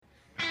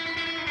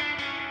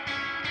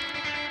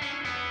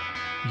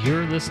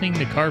You're listening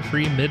to Car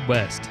Free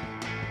Midwest.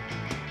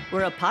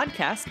 We're a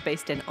podcast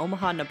based in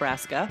Omaha,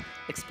 Nebraska,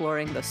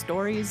 exploring the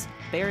stories,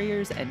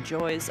 barriers, and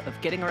joys of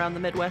getting around the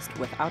Midwest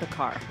without a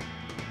car.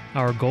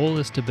 Our goal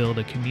is to build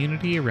a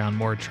community around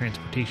more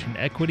transportation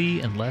equity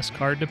and less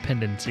car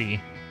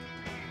dependency.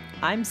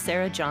 I'm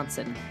Sarah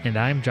Johnson. And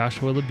I'm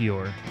Joshua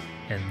LeBure.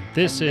 And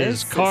this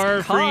is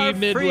Car Free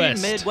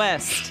Midwest.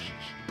 Midwest.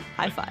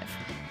 High five.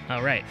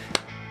 All right.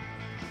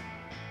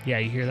 Yeah,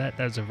 you hear that?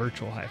 That was a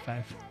virtual high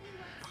five.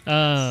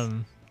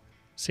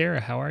 Sarah,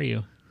 how are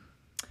you?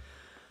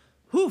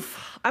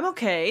 I'm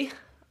okay.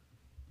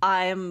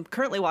 I'm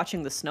currently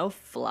watching The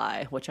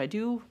Snowfly, which I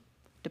do,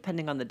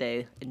 depending on the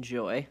day,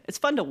 enjoy. It's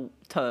fun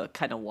to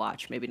kind of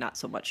watch. Maybe not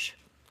so much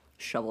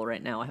shovel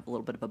right now. I have a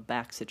little bit of a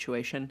back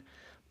situation,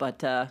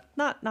 but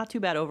not too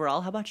bad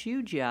overall. How about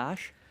you,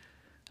 Josh?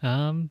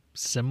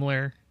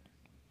 Similar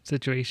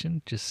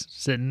situation.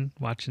 Just sitting,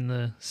 watching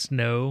the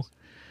snow,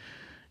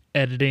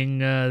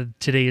 editing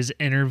today's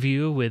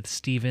interview with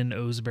Steven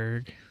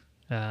Osberg.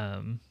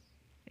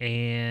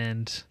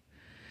 And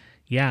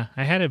yeah,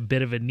 I had a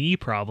bit of a knee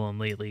problem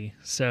lately.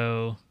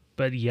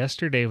 But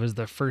yesterday was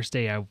the first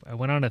day I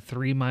went on a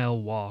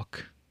 3-mile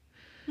walk,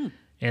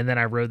 and then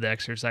I rode the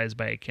exercise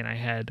bike, and I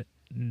had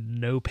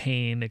no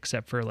pain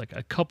except for like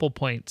a couple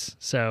points.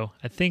 So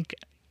I think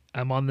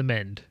I'm on the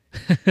mend.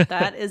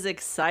 That is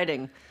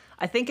exciting.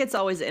 I think it's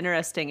always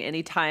interesting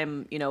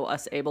anytime,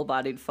 us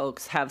able-bodied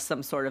folks have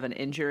some sort of an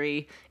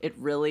injury, it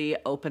really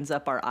opens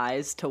up our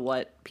eyes to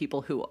what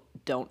people who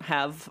don't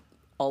have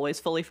always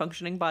fully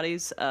functioning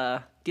bodies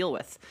deal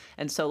with.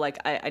 And so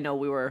I know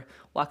we were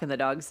walking the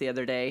dogs the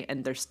other day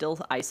and there's still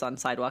ice on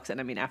sidewalks. And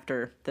I mean,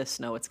 after this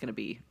snow, it's going to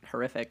be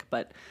horrific,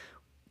 but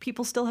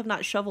people still have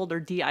not shoveled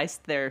or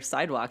de-iced their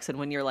sidewalks. And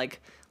when you're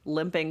like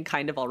limping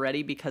kind of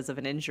already because of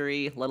an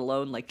injury, let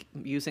alone like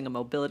using a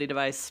mobility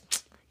device,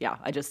 yeah,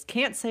 I just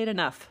can't say it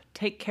enough.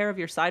 Take care of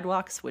your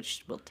sidewalks,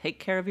 which will take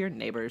care of your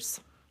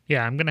neighbors.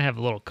 Yeah, I'm going to have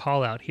a little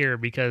call out here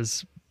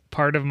because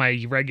part of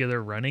my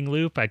regular running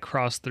loop, I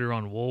crossed through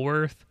on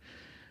Woolworth,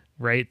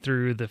 right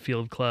through the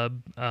Field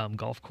Club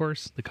golf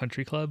course, the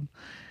country club.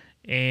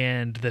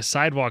 And the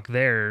sidewalk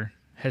there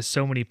has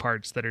so many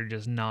parts that are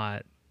just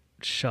not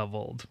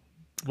shoveled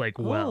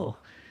well.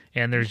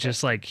 And there's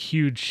just like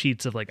huge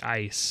sheets of like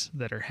ice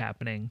that are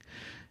happening.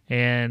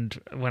 And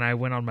when I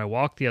went on my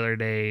walk the other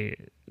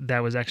day,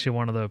 that was actually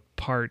one of the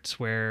parts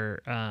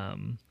where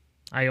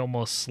I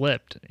almost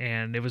slipped.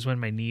 And it was when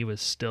my knee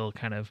was still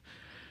kind of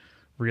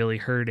really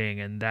hurting,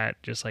 and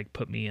that just like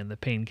put me in the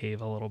pain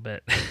cave a little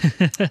bit.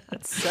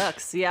 That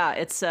sucks. Yeah,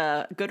 it's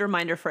a good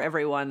reminder for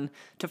everyone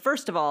to,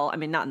 first of all, I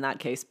mean, not in that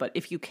case, but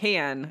if you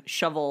can,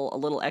 shovel a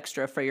little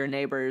extra for your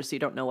neighbors. You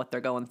don't know what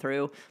they're going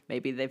through.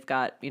 Maybe they've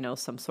got,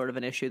 some sort of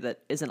an issue that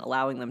isn't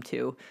allowing them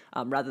to,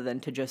 rather than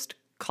to just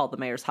call the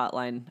mayor's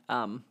hotline.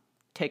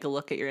 Take a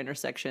look at your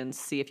intersections,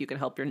 see if you can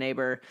help your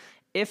neighbor.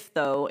 If,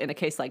 though, in a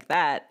case like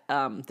that,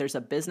 there's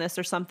a business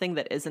or something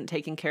that isn't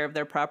taking care of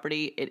their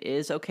property, it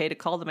is okay to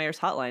call the mayor's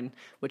hotline,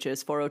 which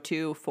is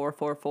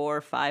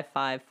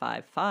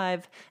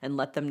 402-444-5555, and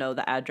let them know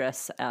the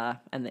address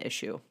and the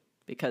issue.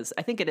 Because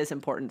I think it is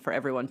important for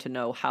everyone to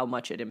know how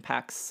much it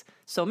impacts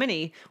so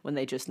many when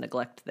they just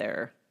neglect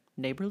their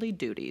neighborly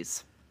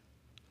duties.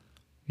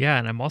 Yeah,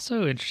 and I'm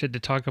also interested to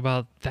talk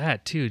about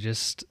that too,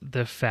 just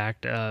the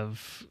fact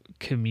of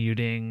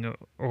commuting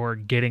or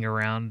getting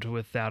around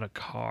without a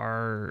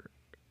car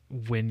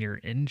when you're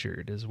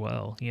injured as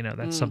well.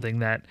 That's something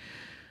that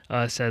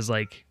us as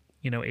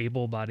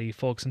able-bodied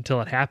folks,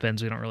 until it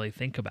happens, we don't really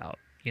think about,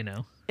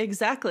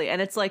 Exactly.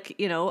 And it's like,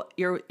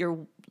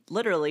 you're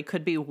literally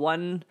could be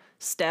one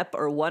step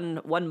or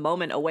one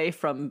moment away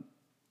from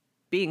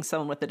being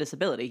someone with a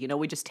disability.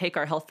 We just take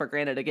our health for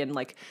granted. Again,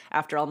 like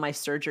after all my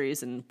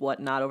surgeries and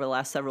whatnot over the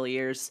last several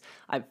years,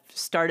 I've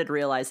started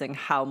realizing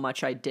how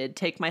much I did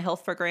take my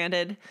health for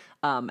granted.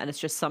 And it's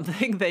just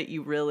something that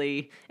you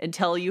really,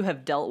 until you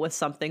have dealt with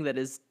something that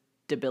is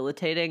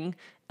debilitating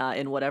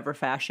in whatever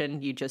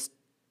fashion, you just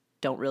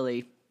don't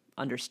really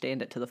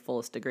understand it to the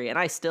fullest degree. And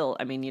I still,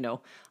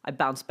 I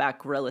bounce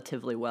back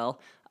relatively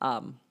well.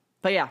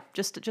 But yeah,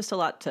 just a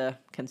lot to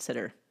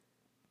consider.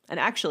 And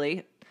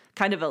actually,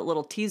 kind of a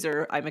little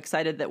teaser, I'm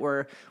excited that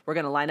we're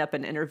going to line up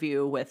an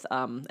interview with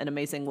an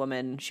amazing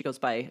woman. She goes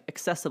by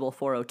Accessible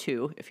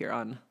 402 if you're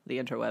on the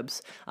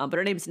interwebs. But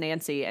her name's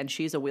Nancy, and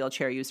she's a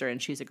wheelchair user,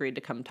 and she's agreed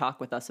to come talk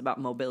with us about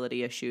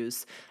mobility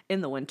issues in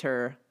the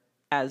winter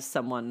as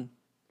someone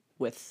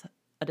with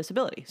a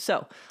disability.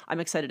 So I'm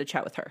excited to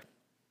chat with her.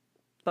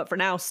 But for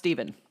now,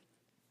 Steven.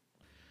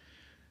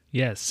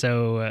 Yes,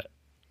 so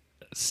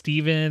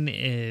Steven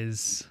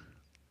is...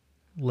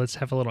 Let's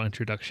have a little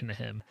introduction to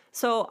him.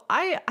 So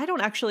I don't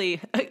actually,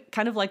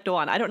 kind of like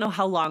Dawan, I don't know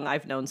how long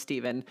I've known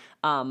Steven.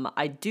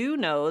 I do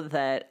know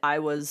that I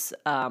was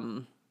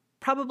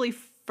probably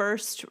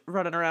first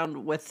running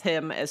around with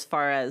him as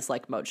far as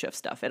like mode shift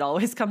stuff. It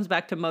always comes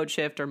back to mode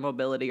shift or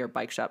mobility or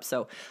bike shop.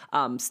 So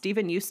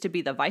Steven used to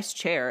be the vice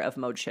chair of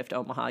Mode Shift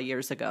Omaha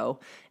years ago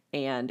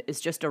and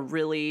is just a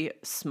really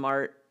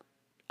smart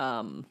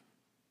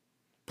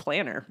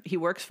planner. He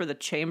works for the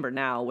chamber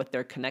now with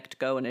their Connect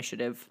Go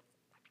initiative.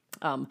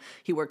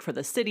 He worked for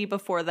the city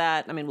before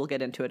that. I mean, we'll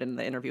get into it in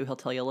the interview. He'll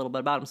tell you a little bit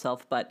about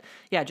himself. But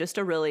yeah, just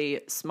a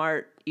really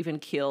smart,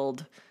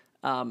 even-keeled,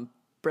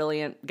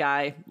 brilliant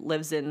guy.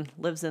 Lives in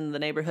the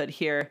neighborhood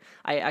here.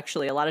 I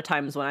actually, a lot of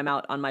times when I'm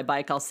out on my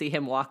bike, I'll see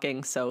him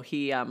walking. So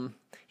he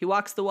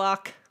walks the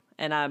walk.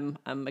 And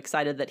I'm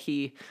excited that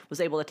he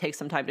was able to take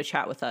some time to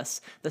chat with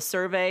us. The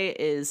survey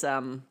is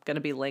going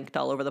to be linked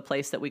all over the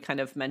place that we kind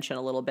of mention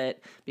a little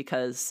bit,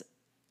 because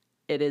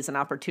it is an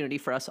opportunity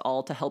for us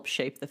all to help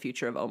shape the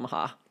future of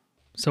Omaha.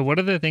 So what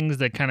are the things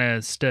that kind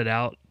of stood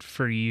out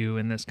for you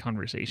in this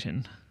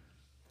conversation?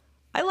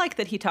 I like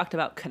that he talked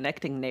about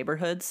connecting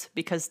neighborhoods,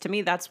 because to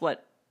me, that's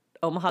what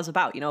Omaha's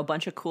about. You know, a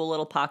bunch of cool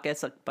little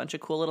pockets, a bunch of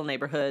cool little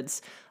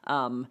neighborhoods,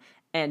 and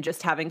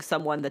just having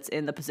someone that's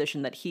in the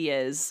position that he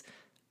is,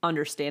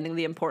 understanding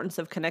the importance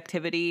of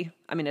connectivity.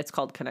 I mean, it's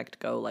called Connect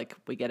Go, like,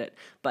 we get it.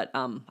 But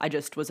I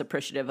just was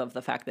appreciative of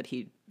the fact that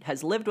he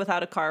has lived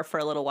without a car for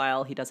a little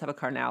while. He does have a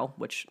car now,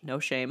 which no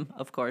shame,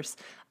 of course.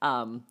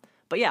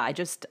 But yeah,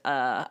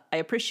 I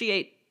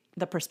appreciate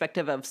the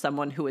perspective of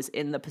someone who is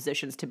in the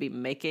positions to be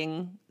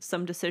making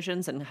some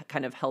decisions and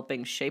kind of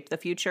helping shape the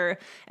future.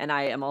 And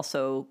I am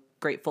also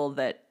grateful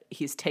that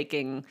he's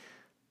taking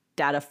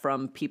data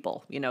from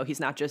people. You know, he's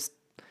not just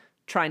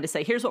trying to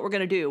say, here's what we're going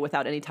to do,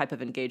 without any type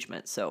of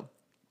engagement. So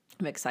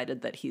I'm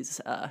excited that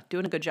he's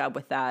doing a good job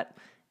with that.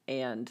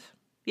 And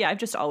yeah, I've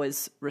just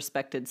always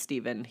respected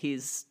Steven.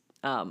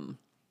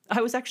 I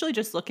was actually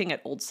just looking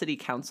at old city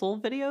council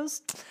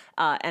videos.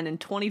 And in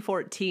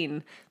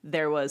 2014,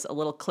 there was a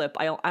little clip.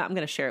 I'm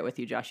going to share it with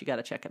you, Josh. You got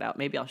to check it out.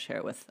 Maybe I'll share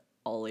it with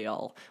all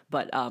y'all.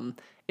 But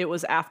it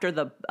was after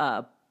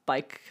the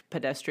bike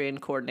pedestrian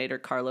coordinator,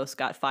 Carlos,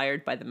 got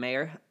fired by the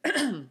mayor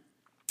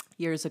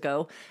years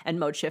ago, and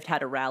Mode Shift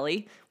had a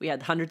rally. We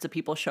had hundreds of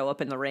people show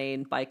up in the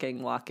rain,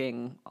 biking,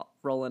 walking,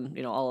 rolling,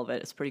 you know, all of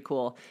it. It's pretty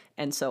cool.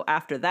 And so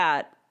after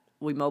that,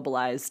 we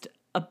mobilized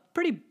a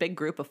pretty big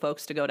group of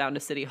folks to go down to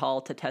City Hall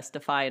to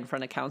testify in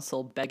front of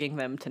council, begging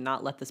them to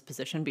not let this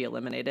position be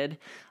eliminated.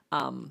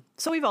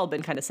 So we've all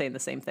been kind of saying the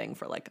same thing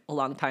for like a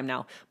long time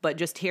now, but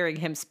just hearing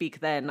him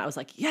speak then, I was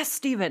like, yes,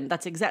 Steven,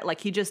 that's exact.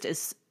 Like, he just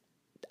is,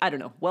 I don't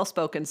know,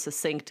 well-spoken,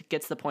 succinct,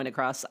 gets the point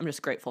across. I'm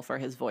just grateful for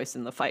his voice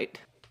in the fight.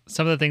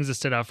 Some of the things that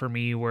stood out for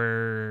me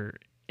were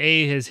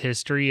his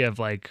history of,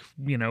 like,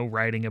 you know,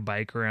 riding a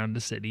bike around the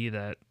city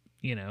that,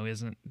 you know,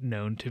 isn't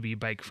known to be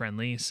bike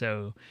friendly.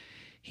 So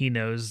he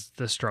knows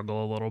the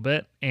struggle a little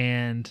bit.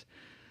 And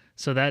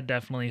so that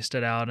definitely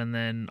stood out. And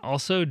then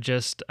also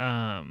just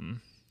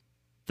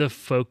the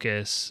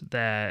focus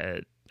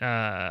that,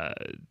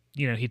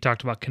 you know, he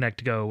talked about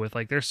Connect Go with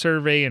like their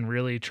survey and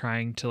really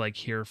trying to like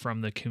hear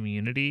from the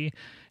community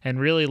and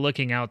really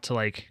looking out to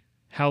like,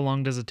 how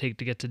long does it take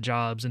to get to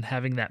jobs, and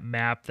having that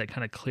map that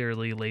kind of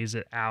clearly lays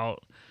it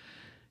out.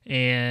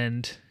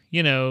 And,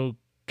 you know,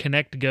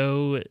 Connect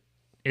Go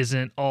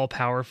isn't all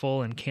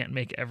powerful and can't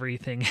make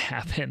everything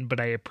happen,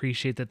 but I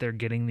appreciate that they're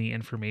getting the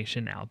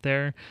information out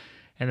there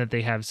and that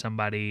they have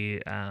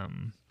somebody,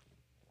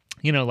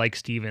 you know, like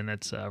Steven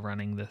that's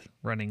running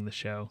the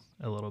show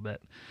a little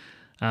bit,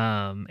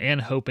 and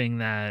hoping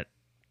that,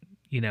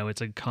 you know, it's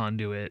a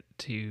conduit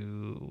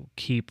to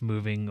keep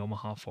moving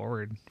Omaha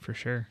forward for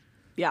sure.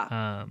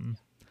 Yeah.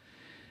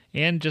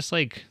 And just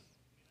like,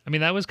 I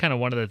mean, that was kind of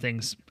one of the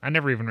things I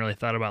never even really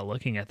thought about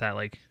looking at that,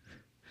 like,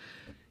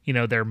 you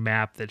know, their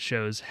map that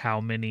shows how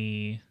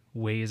many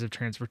ways of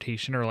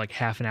transportation are like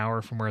half an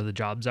hour from where the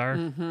jobs are.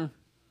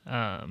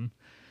 Mm-hmm.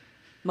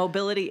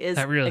 Mobility is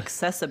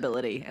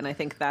accessibility. And I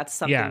think that's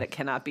something that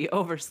cannot be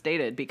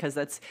overstated, because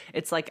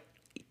it's like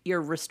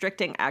you're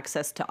restricting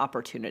access to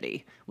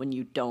opportunity when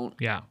you don't,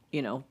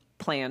 you know,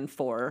 plan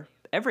for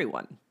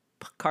everyone,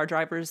 car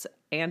drivers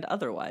and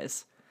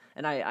otherwise.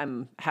 And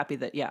I'm happy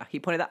that, he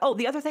pointed that. Oh,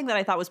 the other thing that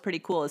I thought was pretty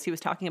cool is he was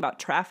talking about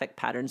traffic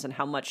patterns and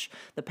how much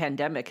the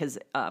pandemic has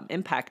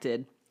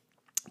impacted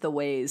the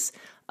ways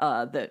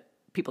that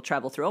people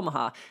travel through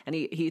Omaha. And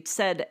he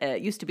said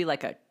it used to be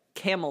like a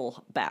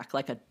camel back,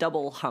 like a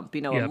double hump,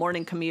 you know, a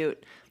morning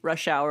commute,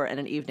 rush hour, and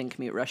an evening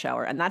commute, rush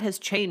hour. And that has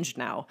changed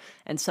now.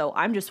 And so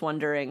I'm just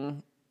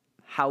wondering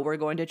how we're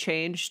going to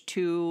change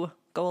to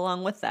go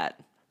along with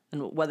that.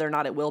 And whether or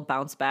not it will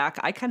bounce back.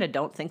 I kind of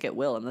don't think it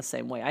will in the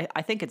same way.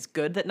 I think it's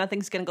good that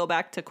nothing's going to go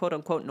back to quote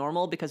unquote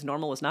normal, because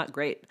normal was not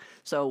great.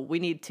 So we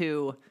need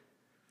to,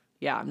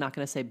 I'm not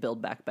going to say build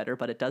back better,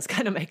 but it does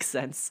kind of make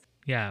sense.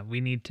 Yeah,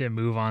 we need to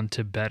move on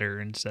to better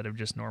instead of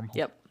just normal.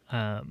 Yep.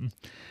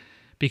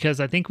 Because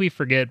I think we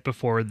forget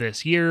before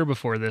this,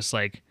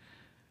 like,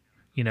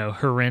 you know,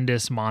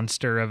 horrendous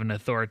monster of an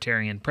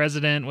authoritarian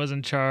president was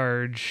in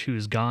charge,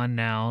 who's gone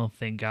now,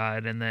 thank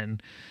God. And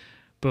then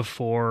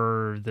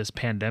before this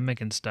pandemic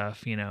and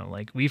stuff, you know,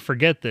 like we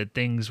forget that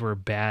things were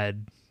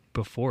bad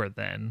before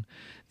then,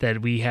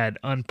 that we had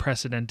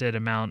unprecedented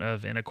amount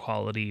of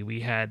inequality.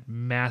 We had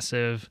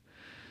massive,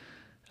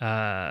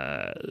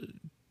 white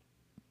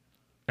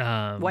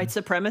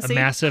supremacy, a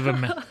massive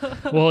amount.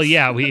 Well,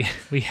 yeah, we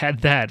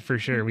had that for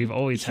sure. We've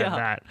always had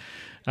that.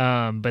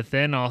 But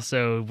then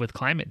also with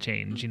climate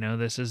change,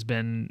 this has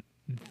been,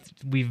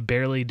 we've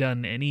barely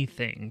done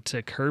anything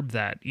to curb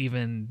that.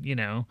 Even,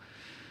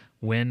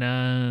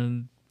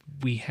 when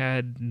we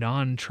had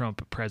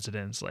non-Trump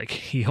presidents, like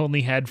he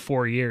only had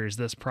 4 years.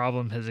 This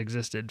problem has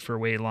existed for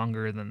way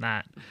longer than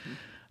that.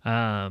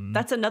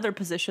 That's another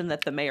position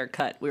that the mayor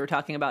cut. We were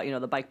talking about,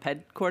 the bike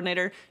ped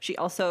coordinator. She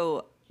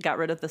also got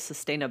rid of the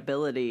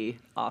sustainability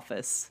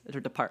office or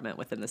department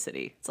within the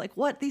city. It's like,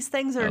 what? These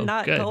things are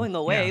not good. going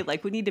away. Yeah.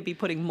 Like, we need to be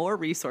putting more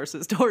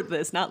resources toward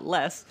this, not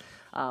less.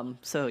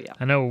 So yeah.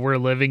 I know we're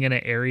living in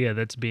an area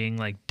that's being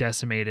like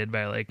decimated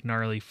by like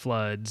gnarly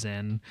floods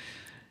and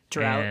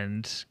Drought.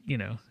 and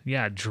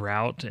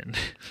drought, and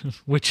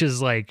which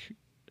is like,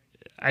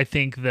 I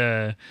think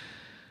the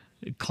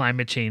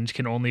climate change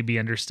can only be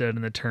understood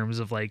in the terms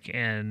of like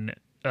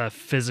a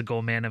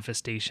physical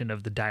manifestation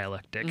of the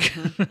dialectic.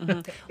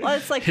 Well,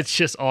 it's like, It's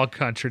just all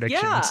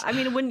contradictions. yeah, I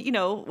mean, when,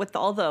 with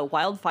all the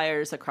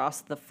wildfires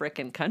across the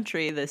frickin'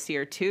 country this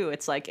year too,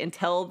 it's like,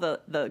 until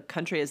the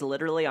country is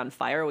literally on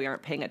fire, we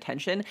aren't paying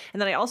attention.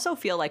 And then I also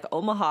feel like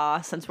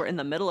Omaha, since we're in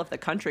the middle of the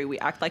country, we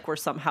act like we're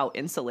somehow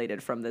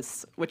insulated from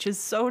this, which is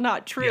so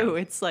not true.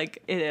 Yeah. It's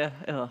like,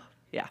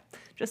 yeah,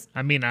 just,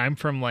 I mean, I'm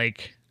from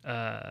like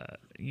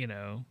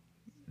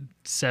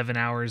 7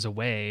 hours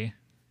away,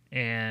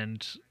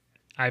 and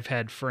I've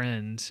had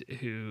friends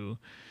who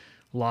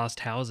lost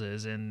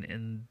houses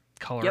in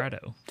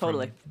Colorado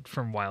totally.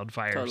 from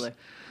wildfires,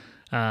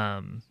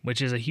 Totally.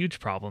 which is a huge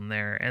problem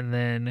there. And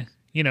then,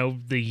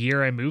 the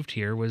year I moved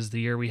here was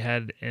the year we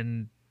had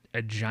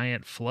a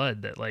giant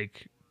flood that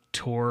like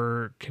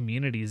tore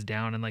communities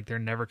down, and like they're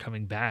never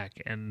coming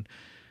back, and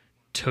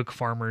took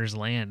farmers'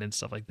 land and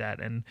stuff like that.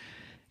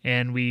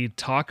 And we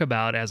talk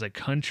about as a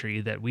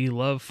country that we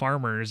love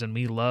farmers and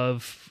we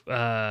love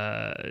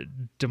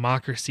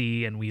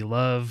democracy and we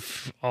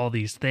love all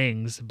these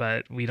things,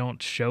 but we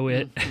don't show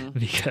it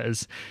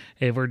because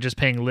we're just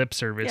paying lip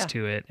service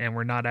to it, and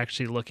we're not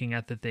actually looking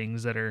at the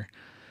things that are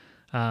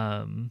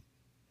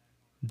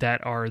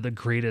the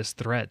greatest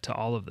threat to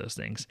all of those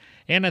things.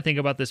 And I think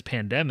about this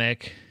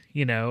pandemic,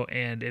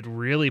 and it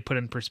really put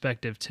in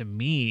perspective to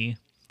me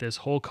this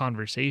whole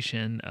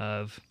conversation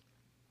of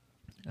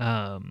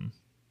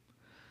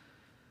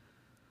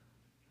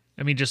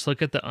I mean, just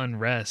look at the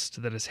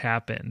unrest that has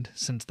happened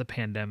since the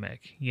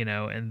pandemic,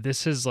 and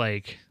this is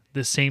like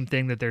the same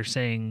thing that they're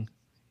saying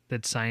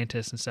that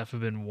scientists and stuff have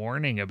been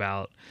warning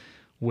about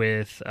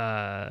with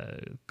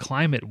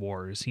climate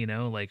wars,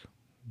 like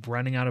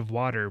running out of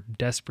water,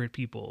 desperate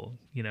people.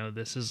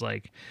 This is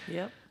like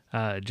Yep.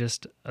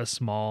 just a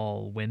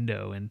small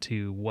window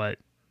into what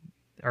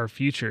our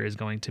future is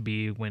going to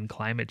be when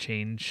climate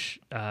change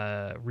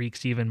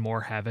wreaks even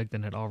more havoc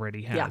than it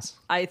already has. Yeah,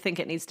 I think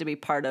it needs to be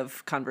part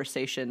of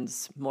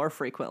conversations more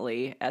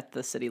frequently at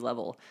the city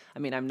level. I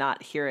mean, I'm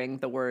not hearing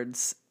the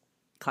words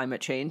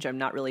climate change. I'm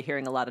not really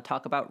hearing a lot of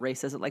talk about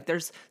racism. Like,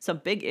 there's some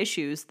big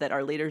issues that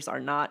our leaders are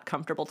not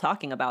comfortable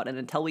talking about. And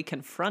until we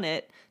confront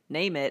it,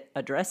 name it,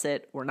 address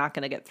it, we're not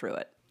going to get through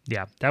it.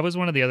 Yeah, that was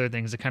one of the other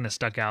things that kind of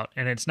stuck out.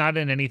 And it's not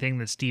in anything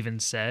that Steven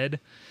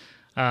said,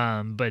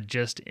 but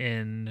just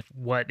in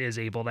what is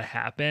able to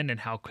happen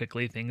and how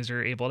quickly things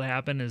are able to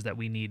happen, is that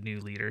we need new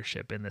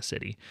leadership in the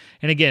city.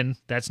 And again,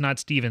 that's not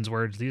Steven's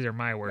words. These are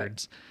my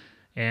words. Right.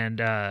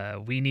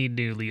 And we need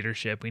new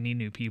leadership. We need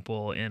new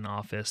people in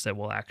office that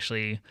will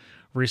actually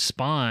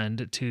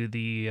respond to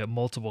the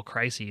multiple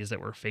crises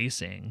that we're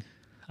facing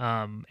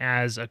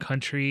as a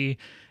country,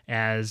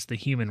 as the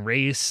human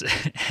race,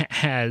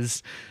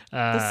 as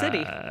the city,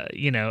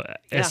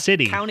 a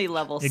city, county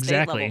level,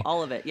 state level,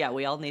 all of it. Yeah,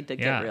 we all need to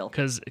get real.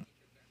 Because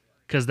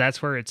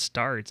that's where it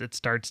starts. It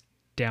starts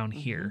down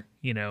here,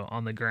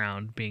 on the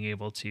ground, being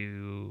able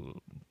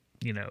to,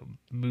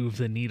 move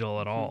the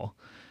needle at all.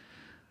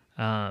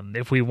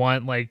 If we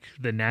want like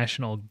the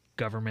national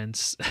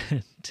governments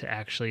to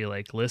actually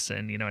like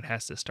listen, it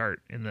has to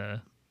start in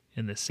the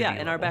city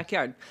in our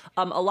backyard.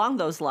 Along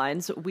those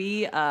lines,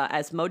 we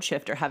as Mode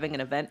Shift are having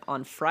an event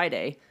on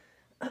Friday,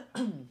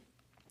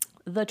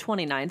 the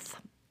 29th.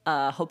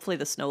 Hopefully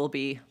the snow will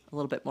be a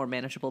little bit more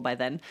manageable by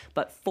then.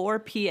 But 4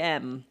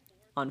 p.m.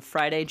 on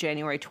Friday,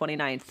 January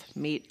 29th,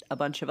 meet a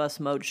bunch of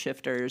us Mode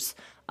Shifters.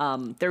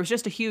 There was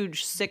just a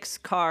huge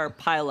 6-car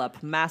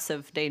pileup,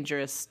 massive,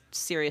 dangerous,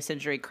 serious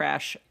injury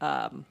crash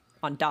on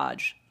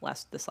Dodge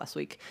this last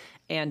week.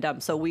 And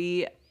so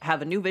we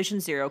have a new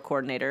Vision Zero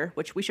coordinator,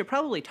 which we should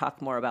probably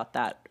talk more about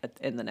that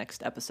in the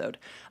next episode.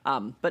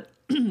 But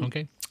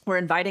okay. We're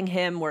inviting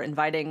him. We're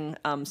inviting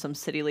some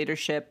city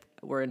leadership.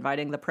 We're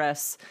inviting the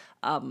press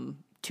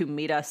to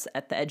meet us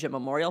at the edge of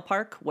Memorial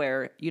Park,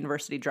 where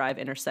University Drive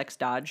intersects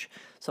Dodge.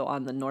 So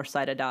on the north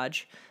side of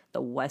Dodge,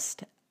 the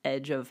west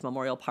edge of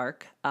Memorial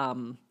Park,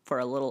 for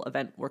a little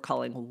event we're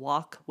calling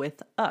Walk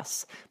with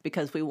Us,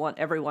 because we want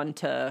everyone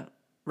to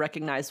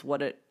recognize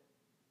what it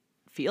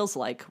feels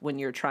like when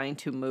you're trying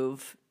to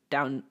move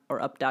down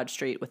or up Dodge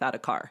Street without a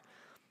car.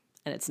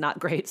 And it's not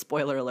great,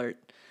 spoiler alert.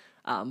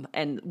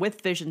 And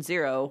with Vision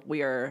Zero,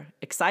 we are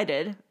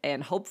excited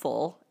and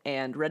hopeful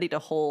and ready to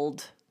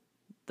hold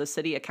the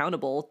city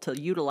accountable to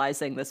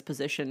utilizing this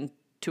position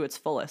to its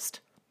fullest.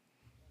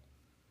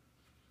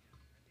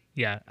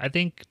 Yeah, I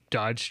think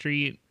Dodge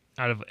Street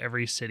out of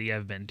every city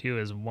I've been to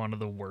is one of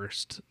the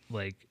worst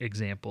like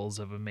examples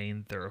of a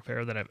main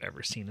thoroughfare that I've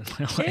ever seen in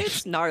my life.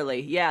 It's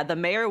gnarly. Yeah, the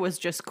mayor was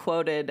just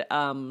quoted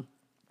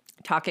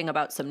talking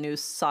about some new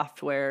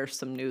software,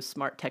 some new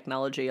smart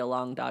technology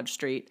along Dodge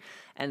Street,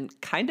 and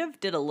kind of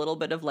did a little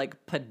bit of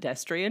like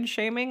pedestrian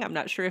shaming. I'm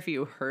not sure if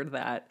you heard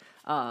that.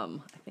 I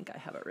think I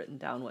have it written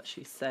down what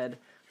she said.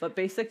 But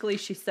basically,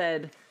 she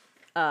said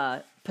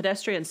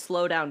pedestrians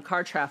slow down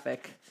car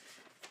traffic,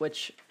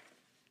 which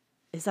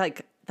is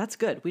like, that's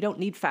good. We don't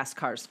need fast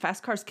cars.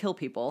 Fast cars kill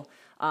people.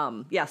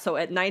 Yeah, so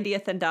at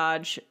 90th and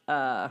Dodge,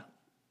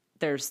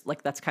 there's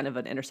like, that's kind of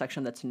an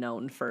intersection that's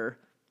known for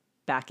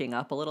backing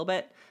up a little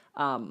bit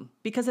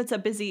because it's a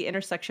busy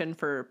intersection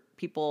for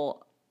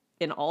people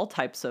in all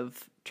types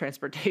of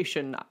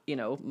transportation,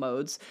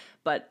 modes.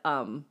 But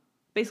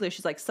basically,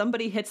 she's like,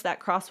 somebody hits that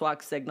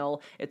crosswalk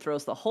signal, it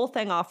throws the whole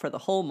thing off for the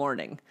whole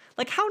morning.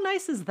 Like, how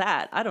nice is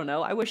that? I don't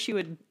know. I wish you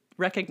would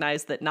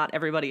recognize that not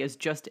everybody is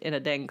just in a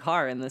dang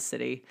car in this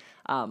city.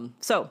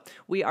 So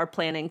we are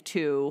planning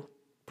to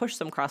push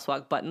some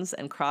crosswalk buttons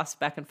and cross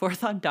back and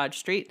forth on Dodge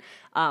Street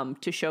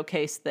to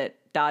showcase that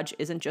Dodge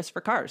isn't just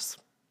for cars.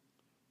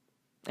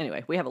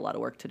 Anyway, we have a lot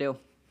of work to do.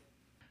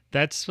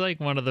 That's like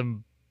one of the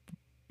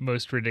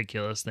most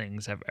ridiculous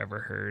things I've ever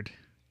heard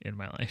in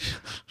my life.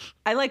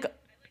 I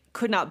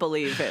could not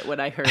believe it when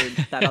I heard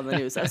that on the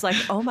news. I was like,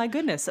 oh my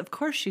goodness, of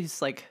course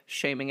she's like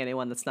shaming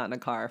anyone that's not in a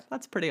car.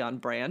 That's pretty on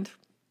brand.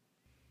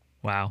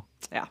 Wow.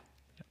 Yeah.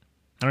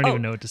 I don't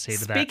even know what to say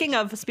to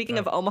that. Speaking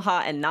of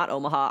Omaha and not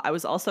Omaha, I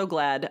was also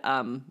glad,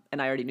 and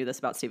I already knew this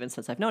about Steven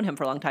since I've known him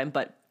for a long time,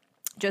 but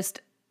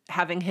just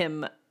having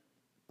him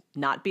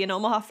not be in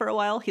Omaha for a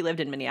while. He lived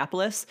in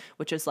Minneapolis,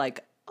 which is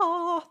like,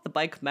 the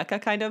bike mecca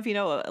kind of,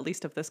 at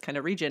least of this kind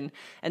of region.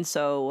 And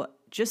so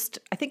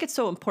I think it's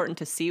so important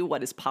to see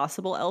what is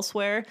possible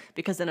elsewhere,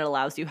 because then it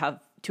allows you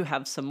to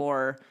have some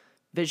more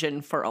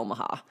vision for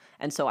Omaha.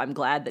 And so I'm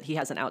glad that he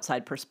has an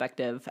outside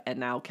perspective and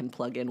now can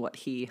plug in what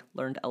he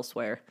learned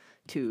elsewhere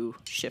to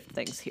shift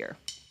things here.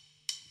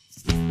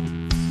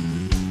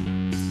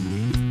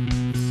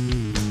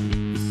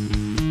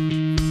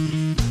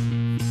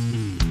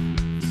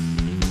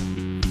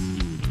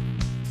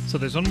 So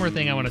there's one more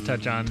thing I want to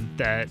touch on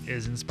that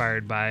is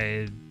inspired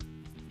by,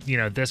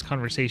 this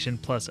conversation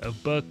plus a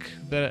book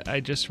that I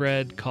just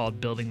read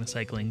called Building the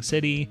Cycling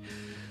City.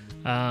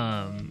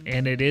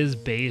 And it is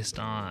based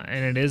on,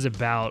 and it is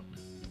about,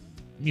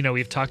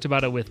 we've talked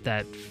about it with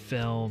that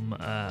film,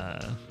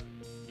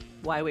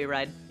 Why We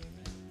Ride.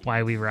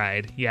 Why We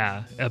Ride.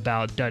 Yeah.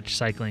 About Dutch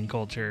cycling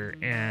culture.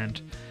 And,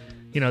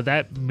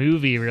 that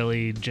movie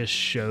really just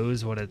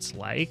shows what it's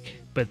like.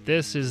 But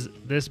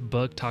this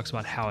book talks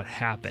about how it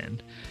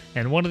happened.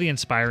 And one of the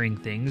inspiring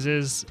things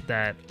is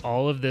that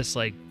all of this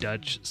like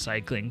Dutch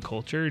cycling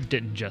culture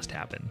didn't just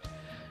happen.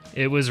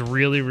 It was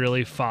really,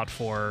 really fought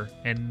for,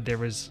 and there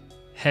was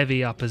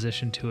heavy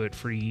opposition to it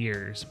for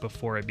years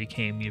before it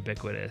became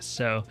ubiquitous.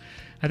 So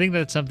I think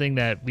that's something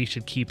that we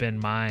should keep in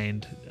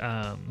mind,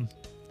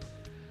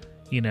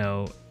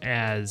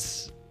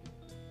 as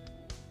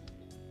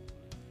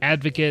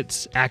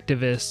advocates,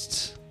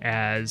 activists,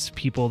 as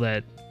people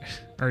that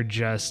are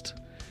just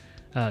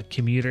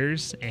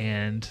commuters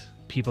and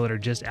people that are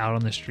just out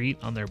on the street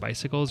on their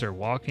bicycles or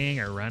walking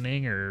or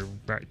running or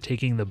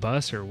taking the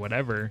bus or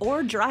whatever.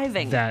 Or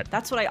driving.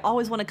 That's what I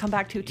always want to come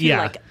back to too.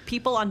 Yeah, like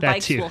people on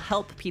bikes will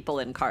help people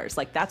in cars.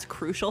 Like that's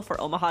crucial for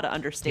Omaha to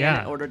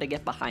understand in order to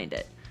get behind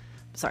it.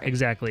 Sorry.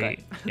 Exactly.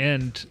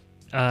 and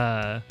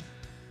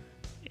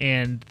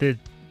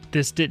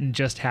this didn't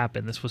just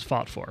happen. This was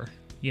fought for.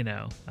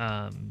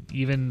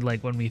 Even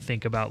like when we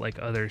think about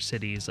like other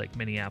cities like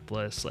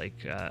Minneapolis, like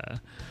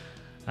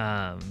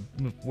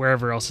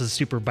wherever else is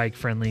super bike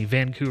friendly,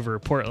 Vancouver,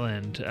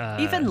 Portland,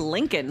 even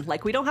Lincoln.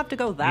 Like we don't have to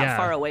go that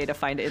far away to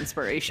find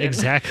inspiration.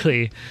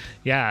 Exactly.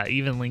 Yeah.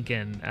 Even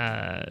Lincoln,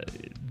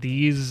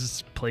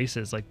 these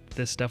places, like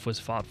this stuff was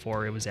fought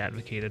for, it was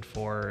advocated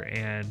for,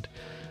 and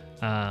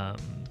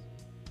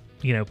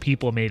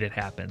people made it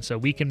happen. So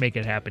we can make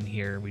it happen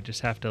here. We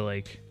just have to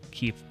like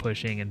keep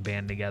pushing and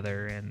band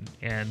together,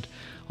 and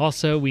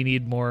also we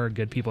need more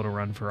good people to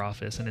run for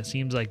office, and it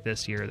seems like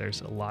this year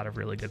there's a lot of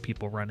really good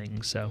people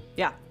running. So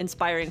yeah,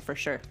 inspiring for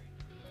sure.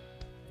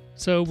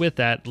 So with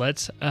that,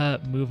 let's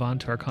move on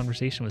to our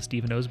conversation with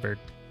Steven Osberg.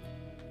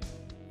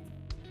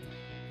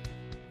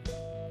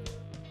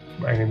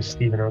 My name is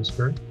Steven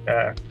Osberg.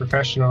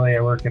 Professionally,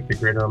 I work at the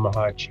Greater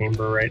Omaha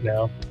Chamber right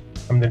now.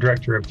 I'm the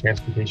Director of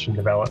Transportation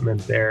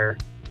Development there,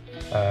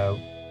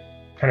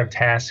 kind of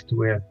tasked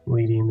with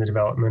leading the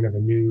development of a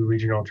new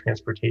regional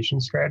transportation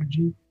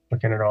strategy,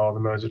 looking at all the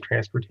modes of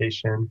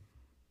transportation.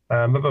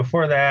 But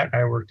before that,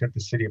 I worked at the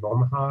City of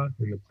Omaha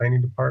in the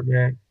planning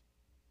department.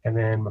 And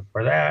then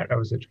before that, I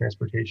was a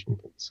transportation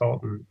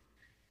consultant.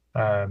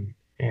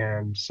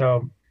 And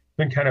so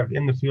been kind of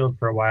in the field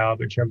for a while,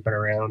 but jumping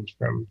around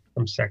from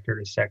sector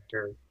to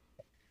sector,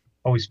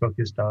 always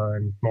focused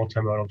on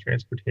multimodal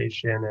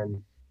transportation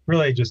and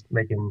really just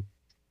making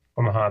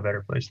Omaha a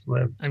better place to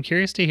live. I'm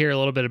curious to hear a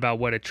little bit about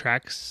what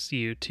attracts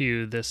you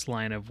to this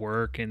line of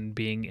work and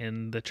being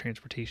in the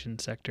transportation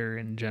sector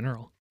in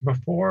general.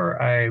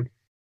 Before I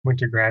went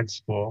to grad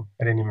school,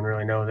 I didn't even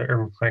really know that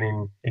urban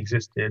planning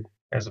existed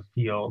as a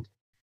field.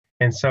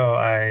 And so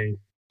I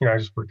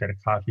just worked at a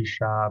coffee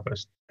shop. I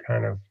was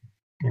kind of,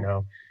 you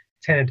know,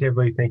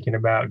 tentatively thinking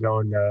about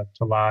going to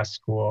law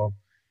school.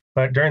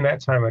 But during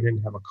that time, I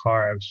didn't have a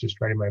car. I was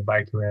just riding my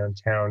bike around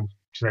town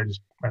because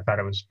I thought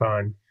it was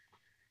fun.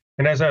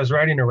 And as I was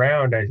riding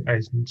around,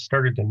 I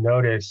started to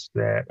notice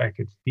that I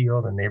could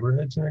feel the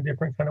neighborhoods in a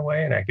different kind of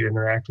way, and I could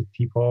interact with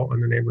people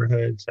in the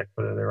neighborhoods, like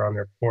whether they're on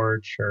their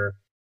porch or,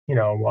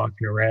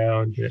 walking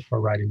around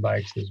or riding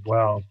bikes as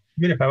well.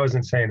 Even if I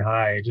wasn't saying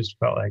hi, it just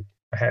felt like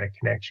I had a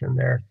connection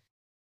there.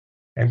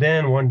 And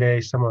then one day,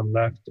 someone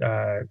left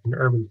an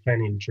urban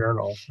planning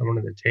journal on one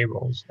of the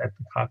tables at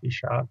the coffee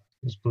shop.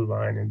 It was Blue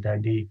Line in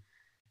Dundee.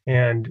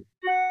 And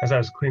as I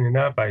was cleaning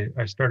up, I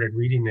started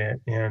reading it.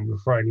 And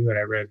before I knew it,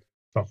 I read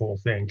the whole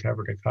thing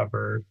cover to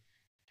cover,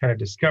 kind of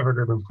discovered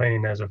urban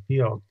planning as a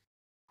field.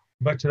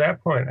 But to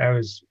that point, I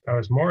was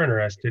more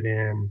interested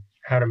in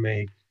how to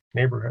make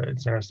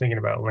neighborhoods. And I was thinking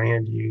about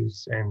land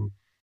use and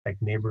like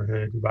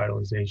neighborhood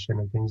revitalization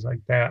and things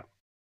like that.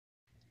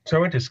 So I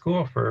went to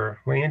school for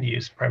land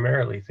use,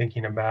 primarily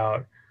thinking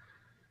about,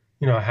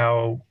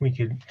 how we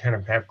could kind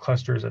of have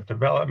clusters of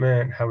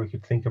development, how we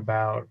could think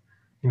about,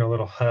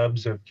 little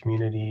hubs of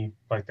community,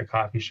 like the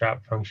coffee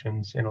shop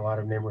functions in a lot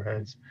of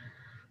neighborhoods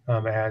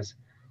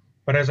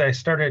but as I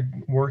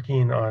started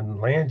working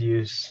on land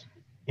use,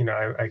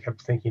 I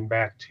kept thinking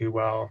back to,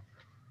 well,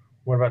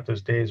 what about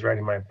those days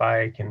riding my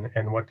bike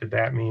and what did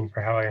that mean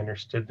for how I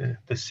understood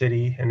the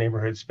city and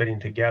neighborhoods fitting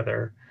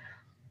together?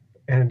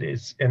 And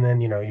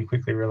then you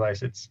quickly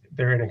realize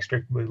they're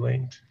inextricably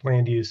linked,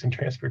 land use and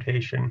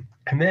transportation.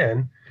 And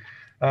then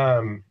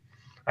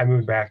I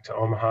moved back to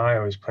Omaha. I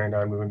always planned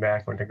on moving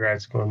back. Went to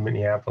grad school in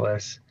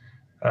Minneapolis,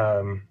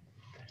 and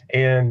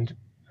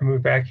I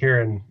moved back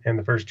here, and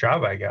the first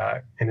job I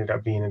got ended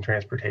up being in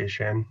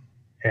transportation,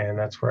 and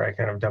that's where I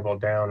kind of doubled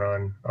down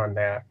on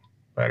that.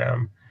 But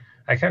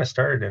I kind of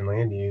started in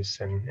land use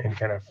and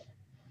kind of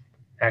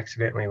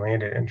accidentally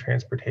landed in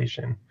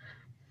transportation.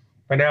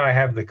 But now I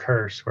have the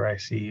curse where I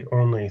see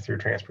only through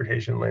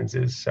transportation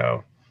lenses.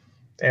 So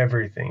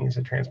everything is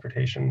a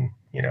transportation,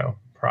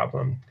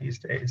 problem these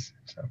days.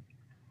 So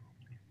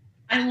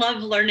I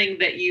love learning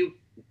that you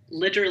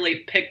literally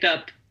picked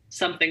up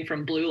something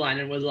from Blue Line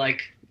and was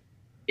like,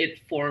 it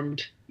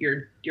formed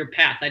your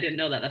path. I didn't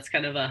know that. That's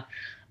kind of a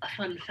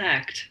fun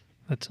fact.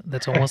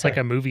 That's almost like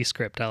a movie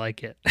script. I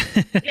like it.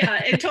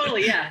 Yeah,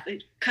 totally. Yeah.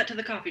 They cut to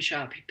the coffee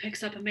shop. He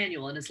picks up a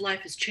manual and his life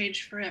has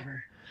changed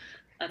forever.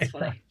 That's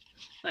funny.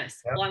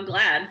 Nice. Yep. Well, I'm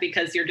glad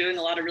because you're doing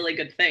a lot of really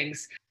good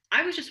things.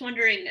 I was just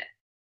wondering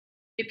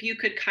if you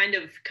could kind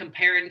of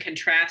compare and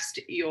contrast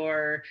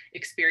your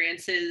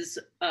experiences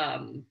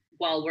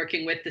while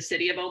working with the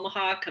city of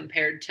Omaha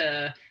compared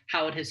to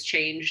how it has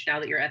changed now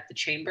that you're at the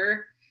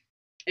chamber.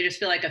 I just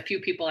feel like a few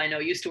people I know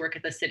used to work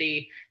at the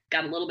city,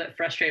 got a little bit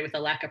frustrated with the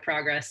lack of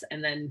progress.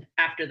 And then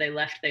after they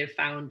left, they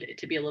found it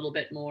to be a little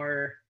bit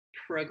more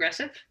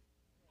progressive.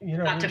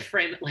 Not to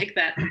frame it like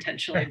that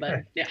intentionally,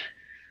 but yeah.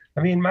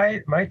 I mean,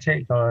 my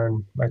take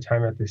on my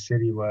time at the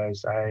city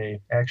was I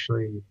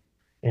actually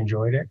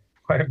enjoyed it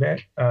quite a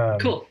bit.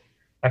 Cool.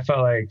 I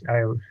felt like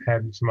I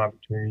had some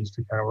opportunities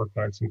to kind of work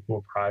on some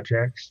cool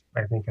projects.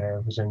 I think I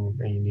was in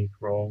a unique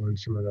role in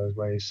some of those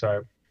ways.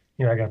 So,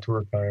 I got to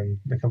work on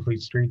the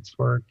Complete Streets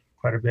work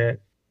quite a bit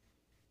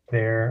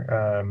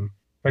there,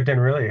 but then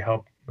really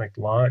help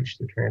launch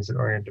the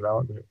transit-oriented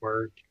development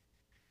work,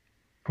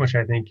 which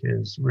I think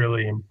is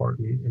really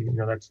important. And,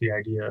 that's the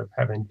idea of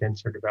having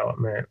denser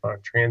development on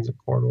transit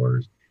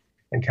corridors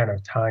and kind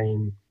of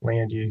tying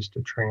land use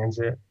to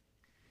transit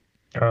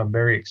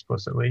very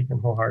explicitly and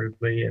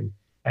wholeheartedly. And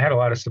I had a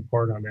lot of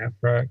support on that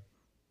front.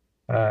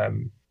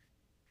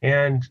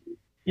 And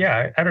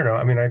yeah, I don't know.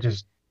 I mean,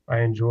 I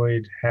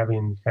enjoyed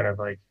having kind of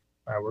I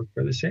work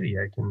for the city.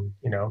 I can,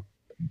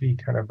 be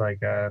kind of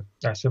like a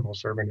civil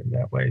servant in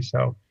that way.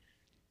 So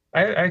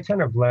I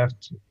kind of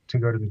left to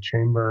go to the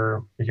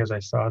chamber because I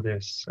saw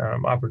this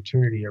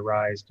opportunity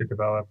arise to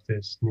develop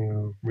this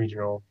new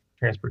regional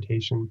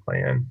transportation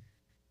plan.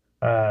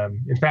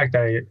 In fact,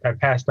 I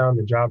passed on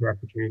the job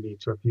opportunity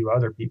to a few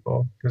other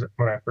people because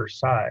when I first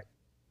saw it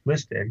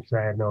listed, because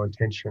I had no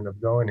intention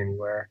of going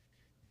anywhere.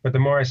 But the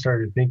more I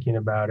started thinking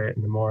about it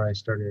and the more I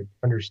started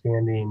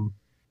understanding,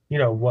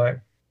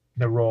 what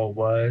the role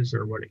was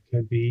or what it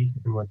could be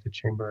and what the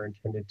chamber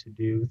intended to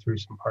do through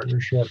some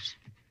partnerships,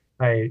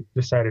 I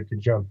decided to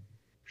jump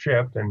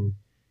ship and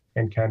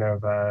kind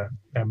of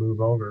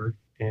move over.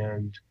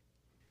 And,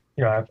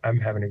 I'm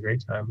having a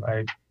great time.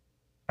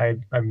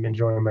 I'm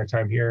enjoying my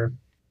time here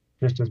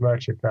just as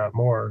much, if not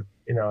more,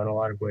 in a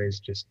lot of ways,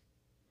 just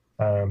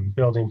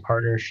building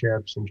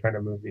partnerships and trying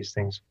to move these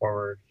things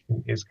forward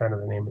is kind of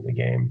the name of the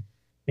game.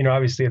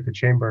 Obviously at the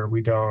chamber,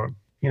 we don't,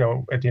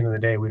 at the end of the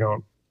day, we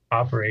don't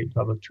operate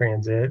public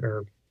transit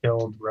or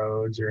build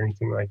roads or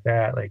anything like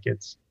that.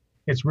 It's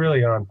it's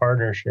really on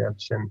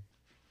partnerships and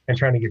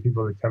trying to get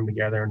people to come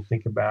together and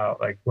think about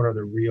like what are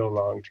the real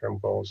long-term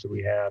goals that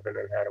we have, and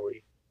then how do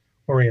we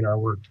orient our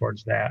work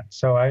towards that.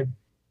 So I've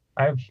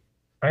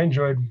I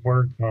enjoyed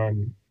work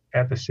on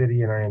at the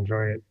city, and I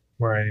enjoy it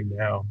where I am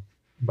now,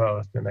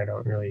 both. And I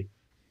don't really,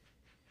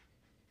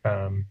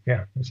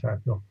 yeah, that's how I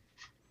feel.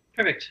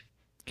 Perfect.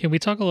 Can we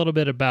talk a little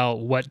bit about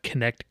what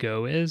Connect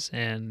Go is,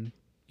 and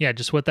yeah,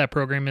 just what that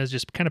program is?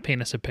 Just kind of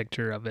paint us a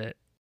picture of it.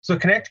 So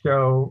Connect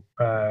Go,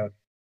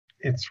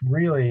 it's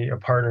really a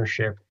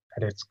partnership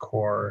at its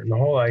core, and the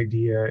whole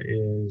idea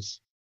is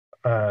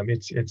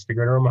it's the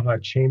Greater Omaha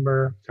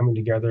Chamber coming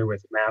together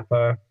with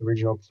MAPPA, the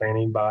regional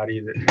planning body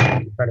that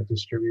kind of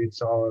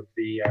distributes all of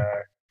the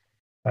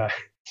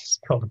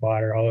spilled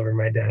water all over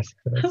my desk.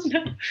 Oh,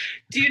 no.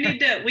 Do you need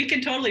to? We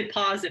can totally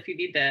pause if you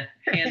need to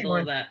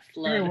handle that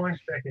flood. Give me 1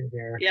 second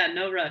here. Yeah,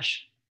 no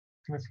rush.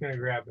 I'm just gonna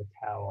grab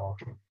a towel.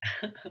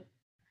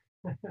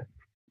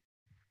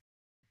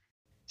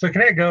 So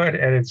Connect Go at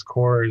its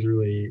core is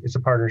really, it's a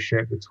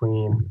partnership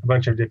between a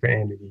bunch of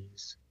different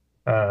entities.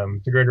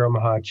 The Greater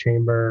Omaha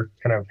Chamber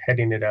kind of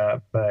heading it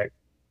up, but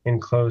in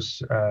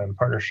close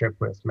partnership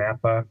with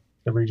MAPPA,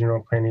 the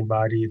regional planning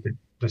body that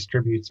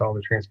distributes all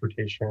the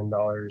transportation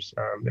dollars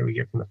that we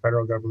get from the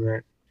federal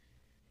government.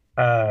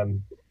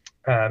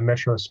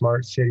 Metro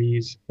Smart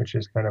Cities, which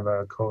is kind of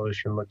a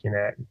coalition looking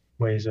at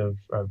ways of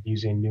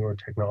using newer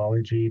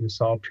technology to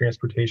solve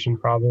transportation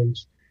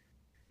problems.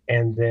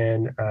 And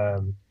then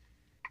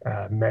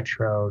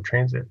Metro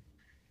Transit.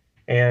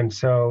 And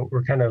so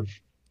we're kind of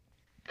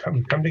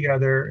come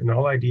together, and the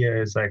whole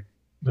idea is like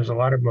there's a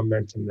lot of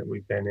momentum that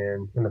we've been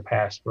in the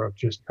past for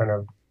just kind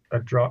of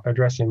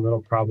addressing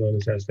little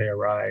problems as they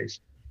arise.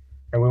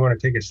 And we want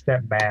to take a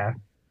step back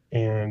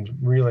and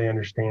really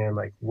understand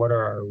like what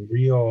are our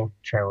real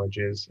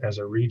challenges as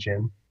a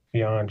region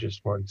beyond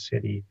just one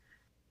city,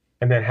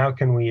 and then how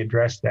can we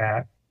address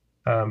that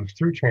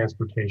through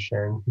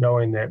transportation,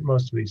 knowing that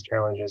most of these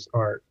challenges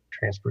aren't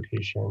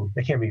transportation.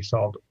 They can't be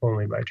solved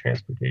only by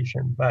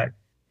transportation, but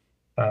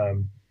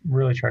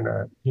really trying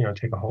to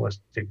take a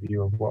holistic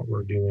view of what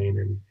we're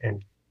doing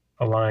and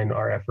align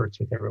our efforts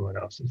with everyone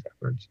else's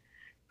efforts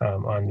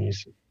on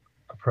these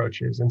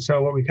approaches. And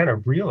so what we kind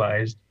of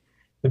realized,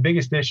 the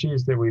biggest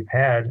issues that we've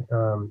had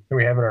that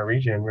we have in our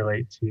region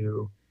relate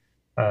to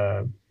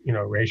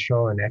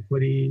racial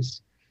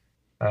inequities,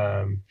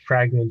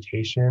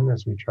 fragmentation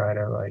as we try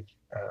to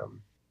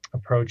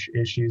approach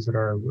issues that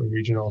are a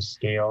regional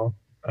scale,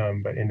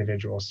 but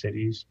individual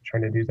cities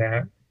trying to do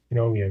that.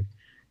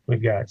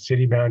 We've got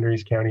city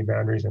boundaries, county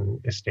boundaries, and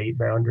a state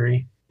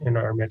boundary in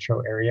our metro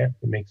area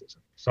that makes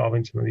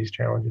solving some of these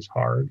challenges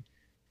hard.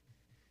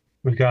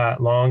 We've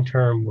got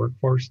long-term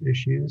workforce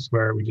issues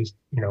where we just,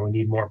 we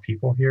need more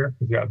people here.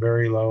 We've got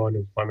very low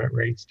unemployment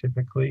rates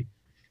typically.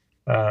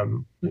 A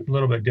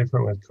little bit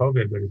different with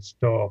COVID, but it's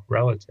still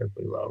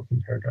relatively low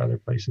compared to other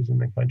places in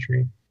the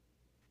country.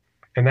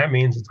 And that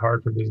means it's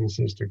hard for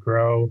businesses to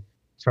grow.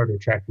 It's hard to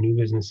attract new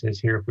businesses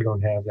here if we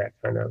don't have that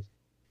kind of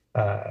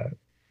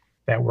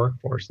that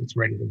workforce that's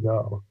ready to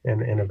go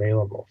and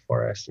available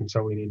for us. And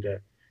so we need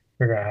to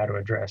figure out how to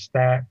address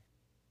that.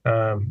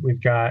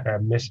 We've got a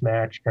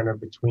mismatch kind of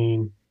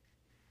between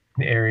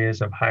the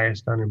areas of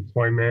highest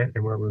unemployment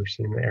and where we're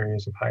seeing the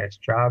areas of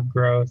highest job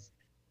growth.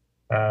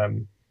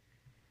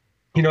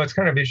 It's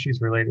kind of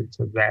issues related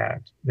to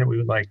that we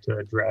would like to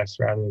address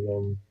rather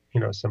than,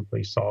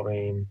 simply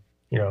solving,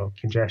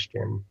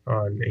 congestion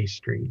on a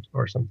street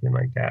or something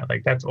like that.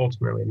 Like that's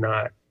ultimately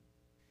not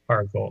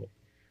our goal,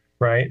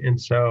 right? And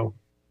so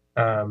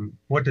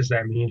what does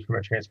that mean from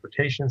a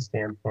transportation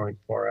standpoint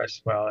for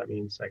us? Well, it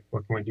means like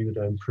what can we do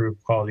to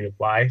improve quality of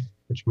life,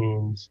 which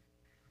means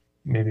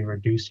maybe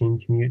reducing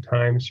commute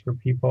times for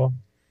people.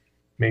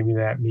 Maybe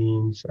that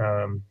means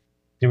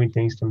doing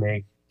things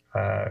to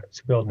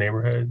build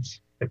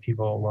neighborhoods that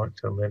people want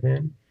to live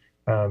in,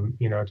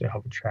 to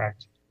help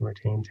attract and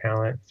retain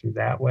talent through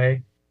that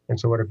way. And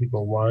so what do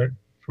people want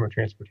from a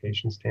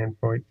transportation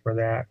standpoint for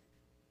that?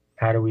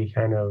 How do we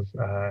kind of,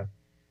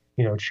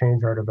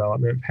 change our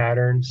development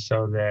patterns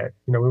so that,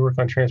 we work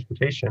on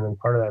transportation, and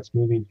part of that's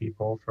moving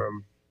people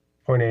from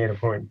point A to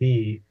point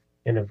B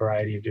in a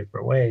variety of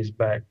different ways,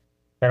 but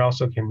that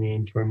also can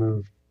mean can we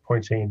move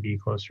points A and B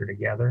closer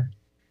together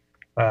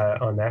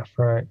on that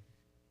front.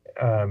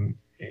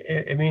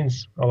 It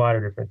means a lot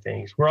of different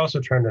things. We're also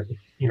trying to,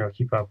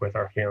 keep up with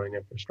our failing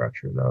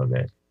infrastructure though,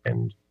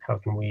 and how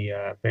can we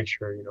make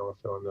sure, we're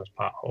filling those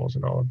potholes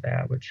and all of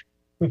that, which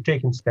we've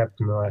taken steps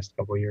in the last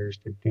couple of years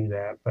to do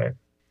that, but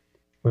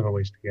we have a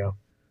ways to go.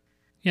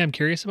 Yeah,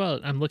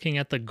 I'm looking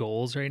at the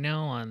goals right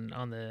now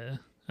on the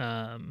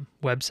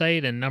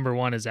website, and number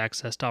one is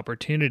access to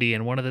opportunity.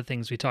 And one of the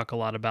things we talk a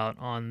lot about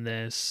on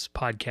this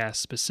podcast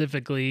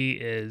specifically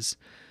is,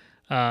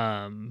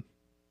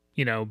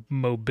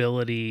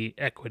 mobility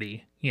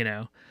equity,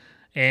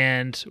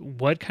 and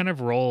what kind of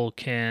role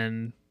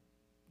can,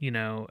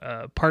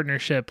 a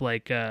partnership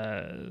like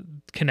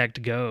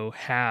Connect Go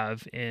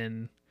have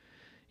in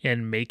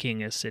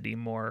making a city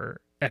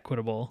more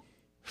equitable?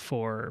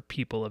 for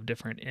people of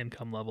different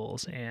income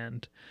levels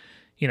and,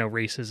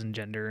 races and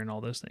gender and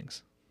all those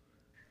things.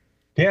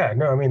 Yeah,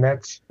 no, I mean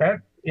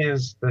that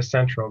is the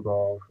central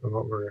goal of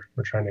what we're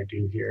trying to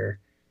do here.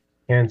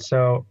 And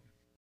so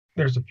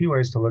there's a few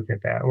ways to look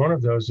at that. One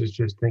of those is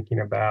just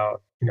thinking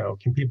about,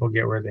 can people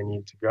get where they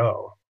need to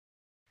go?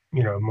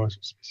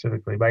 Most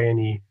specifically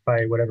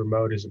by whatever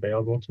mode is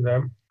available to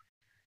them.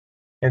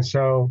 And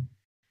so,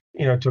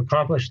 to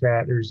accomplish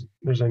that,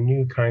 there's a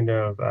new kind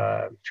of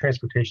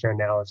transportation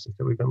analysis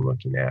that we've been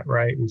looking at,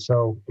 right? And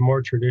so a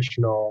more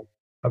traditional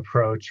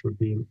approach would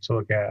be to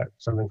look at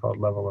something called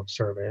level of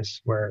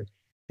service, where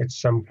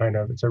it's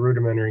a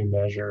rudimentary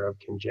measure of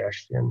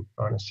congestion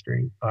on a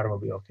street,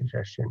 automobile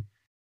congestion.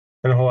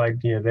 And the whole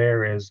idea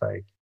there is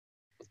like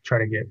try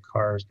to get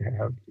cars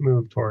to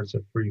move towards a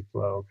free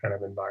flow kind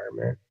of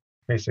environment,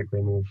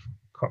 basically move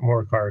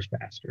more cars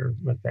faster.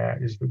 With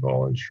that is the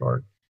goal in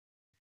short.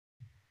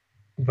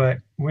 But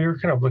we were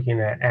kind of looking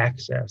at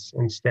access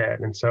instead.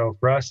 And so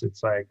for us,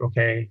 it's like,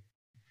 okay,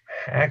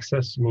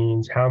 access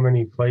means how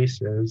many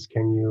places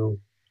can you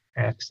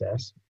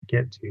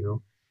get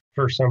to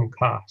for some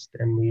cost.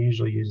 And we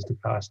usually use the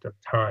cost of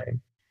time.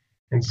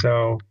 And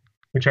so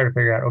we try to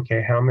figure out,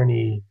 okay, how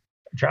many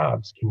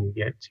jobs can you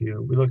get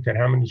to? We looked at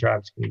how many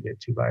jobs can you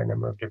get to by a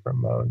number of different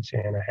modes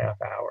in a half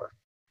hour.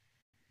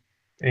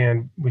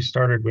 And we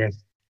started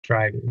with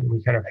driving. And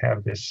we kind of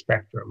have this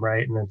spectrum,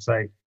 right? And it's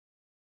like,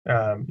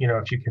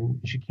 if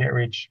you can't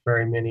reach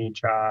very many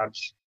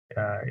jobs,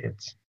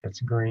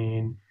 it's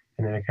green,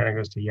 and then it kind of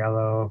goes to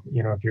yellow.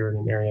 If you're in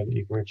an area that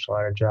you can reach a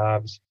lot of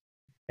jobs,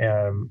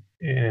 and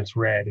it's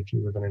red if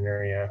you live in an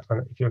area.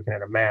 If you're looking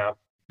at a map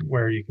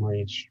where you can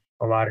reach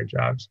a lot of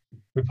jobs,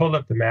 we pulled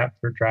up the map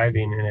for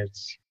driving, and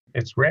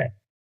it's red.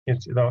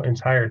 The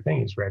entire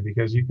thing is red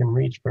because you can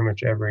reach pretty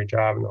much every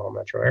job in the whole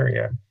metro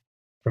area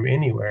from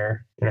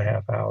anywhere in a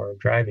half hour of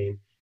driving.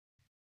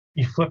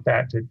 You flip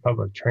that to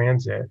public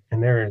transit,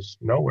 and there is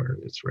nowhere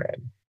that's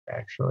red,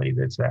 actually.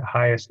 That's that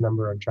highest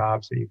number of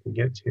jobs that you can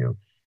get to.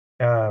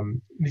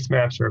 These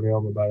maps are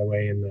available, by the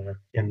way,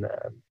 in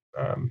the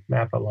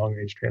MAPA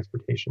long-range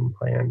transportation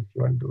plan, if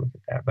you wanted to look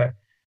at that.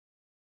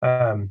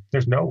 But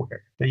there's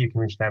nowhere that you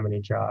can reach that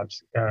many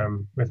jobs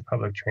with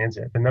public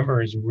transit. The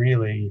number is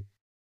really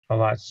a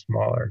lot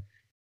smaller,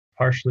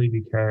 partially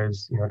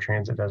because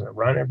transit doesn't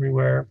run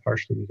everywhere,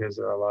 partially because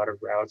there are a lot of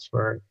routes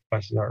where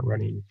buses aren't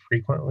running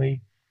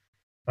frequently.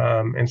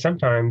 And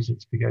sometimes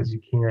it's because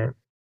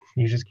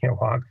you just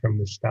can't walk from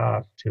the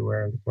stop to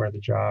where the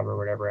job or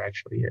whatever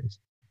actually is.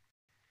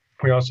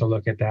 We also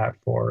look at that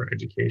for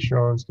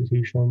educational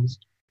institutions,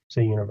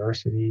 so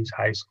universities,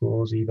 high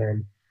schools,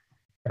 even,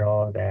 and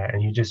all of that.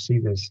 And you just see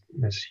this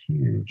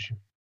huge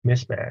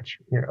mismatch,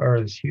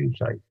 or this huge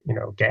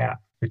gap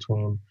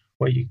between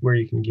where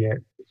you can get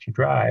if you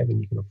drive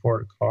and you can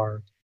afford a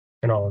car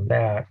and all of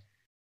that,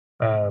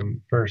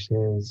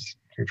 versus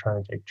if you're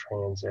trying to take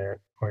transit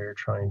or you're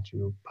trying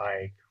to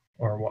bike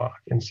or walk.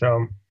 And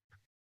so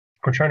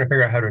we're trying to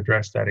figure out how to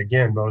address that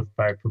again, both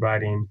by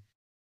providing,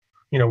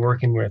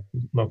 working with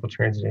local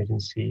transit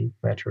agency,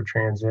 Metro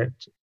Transit,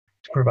 to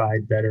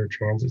provide better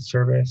transit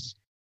service,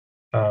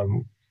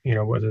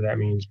 whether that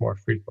means more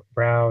frequent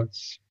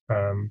routes,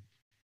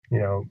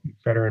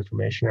 better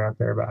information out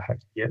there about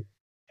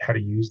how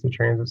to use the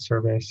transit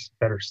service,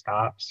 better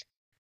stops,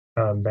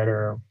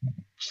 better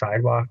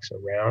sidewalks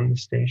around the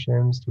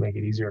stations to make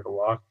it easier to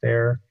walk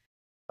there,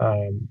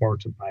 or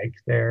to bike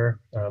there,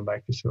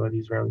 bike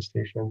facilities around the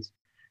stations.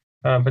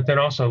 But then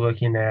also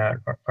looking at,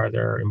 are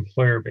there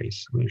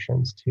employer-based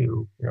solutions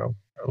too,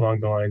 along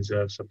the lines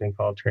of something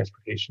called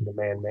transportation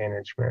demand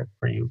management,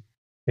 where you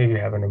maybe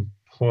have an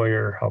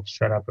employer help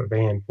set up a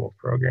van pool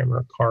program or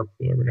a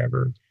carpool or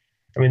whatever.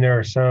 I mean, there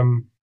are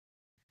some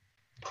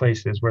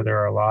places where there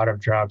are a lot of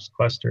jobs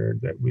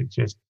clustered that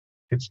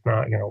it's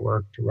not going to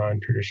work to run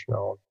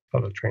traditional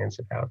public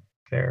transit out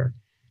there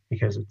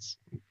because it's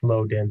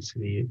low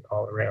density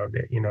all around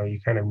it. You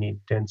kind of need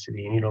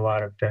density. You need a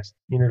lot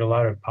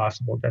of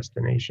possible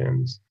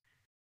destinations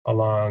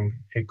along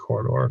a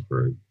corridor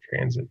for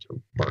transit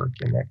to work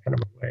in that kind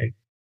of a way.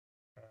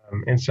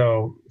 And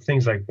so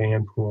things like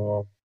van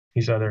pool,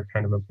 these other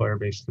kind of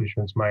employer-based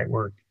solutions might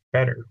work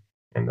better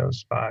in those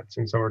spots.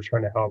 And so we're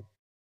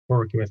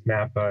working with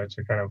MAPA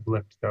to kind of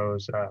lift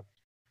those up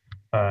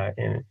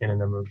in a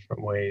number of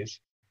different ways.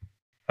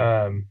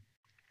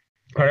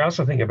 But I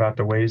also think about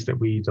the ways that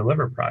we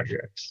deliver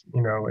projects,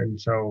 and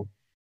so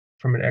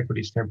from an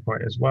equity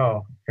standpoint as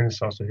well, and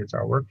this also hits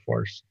our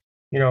workforce,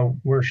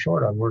 we're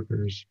short on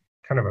workers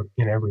kind of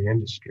in every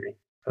industry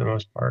for the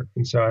most part.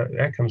 And so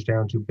that comes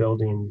down to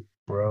building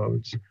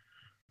roads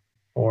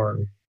or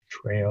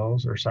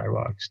trails or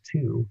sidewalks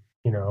too,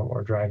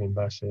 or driving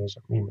buses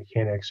or being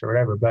mechanics or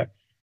whatever. But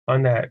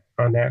on that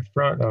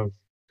front of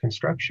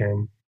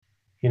construction,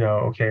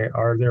 okay,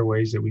 are there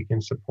ways that we can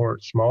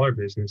support smaller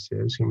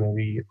businesses who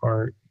maybe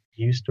aren't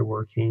used to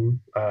working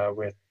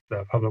with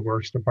the public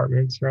works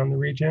departments around the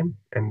region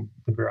and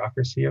the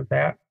bureaucracy of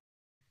that,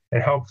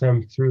 and help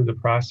them through the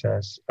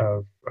process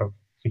of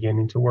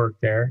beginning to work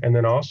there, and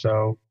then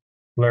also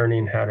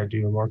learning how to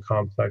do more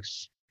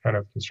complex kind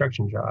of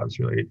construction jobs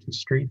related to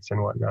streets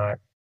and whatnot.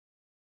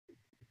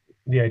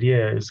 The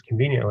idea is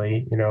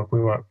conveniently, if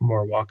we want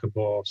more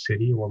walkable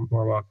city, more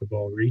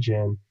walkable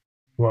region,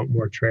 we want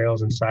more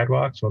trails and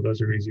sidewalks. Well,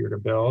 those are easier to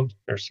build.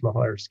 They're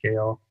smaller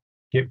scale.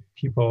 Get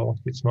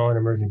small and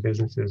emerging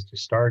businesses to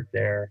start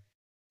there,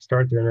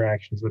 start their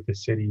interactions with the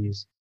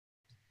cities,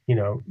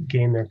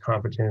 gain their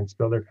competence,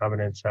 build their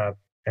competence up,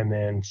 and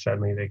then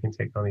suddenly they can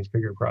take on these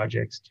bigger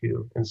projects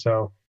too. And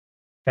so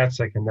that's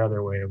like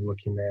another way of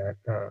looking at,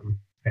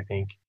 I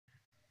think,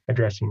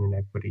 addressing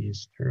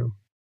inequities through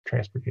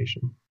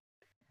transportation.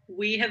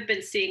 We have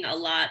been seeing a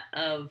lot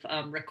of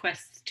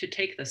requests to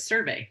take the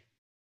survey.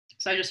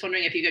 So I was just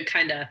wondering if you could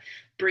kind of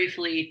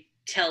briefly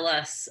tell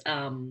us,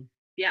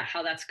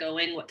 how that's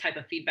going, what type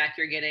of feedback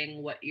you're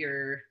getting, what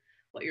you're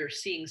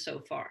seeing so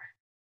far.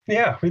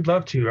 Yeah, we'd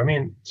love to. I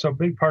mean, so a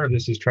big part of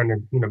this is trying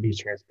to, be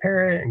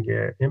transparent and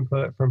get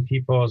input from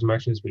people as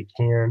much as we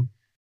can.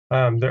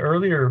 The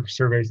earlier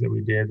surveys that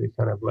we did, that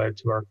kind of led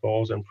to our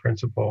goals and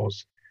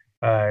principles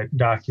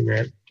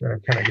document that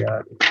I've kind of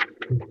got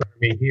in front of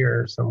me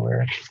here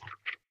somewhere.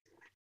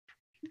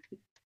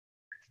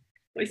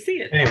 I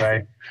see it.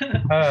 Anyway,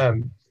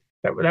 that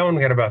one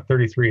got about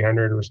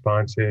 3,300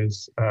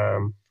 responses,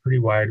 pretty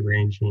wide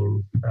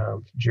ranging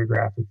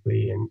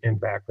geographically and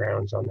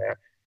backgrounds on that.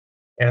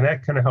 And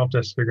that kind of helped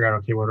us figure out,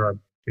 okay, what are our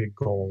big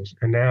goals?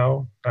 And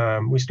now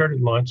we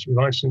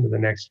launched into the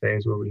next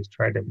phase where we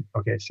tried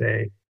to,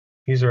 say,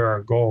 these are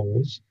our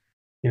goals,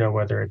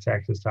 whether it's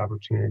access to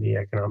opportunity,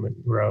 economic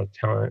growth,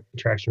 talent,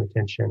 attraction,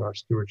 retention, or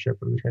stewardship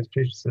of the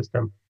transportation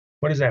system.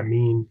 What does that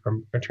mean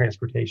from a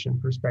transportation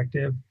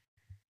perspective?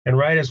 And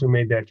right as we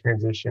made that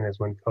transition is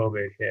when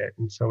COVID hit.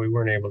 And so we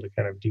weren't able to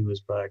kind of do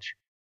as much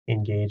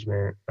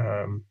engagement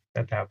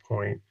at that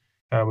point,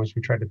 which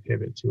we tried to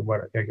pivot to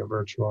a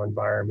virtual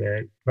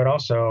environment. But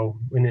also,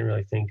 we didn't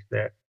really think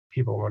that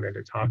people wanted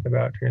to talk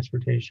about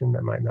transportation.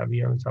 That might not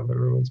be on the top of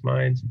everyone's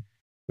minds.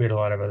 We had a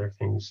lot of other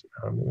things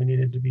that we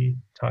needed to be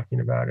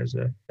talking about as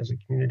a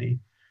community.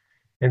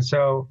 And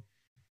so,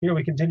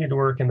 we continued to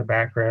work in the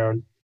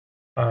background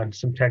on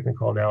some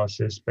technical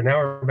analysis, but now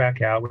we're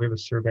back out. We have a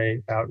survey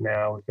out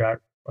now. We've got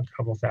a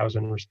couple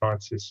thousand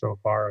responses so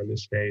far on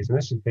this phase. And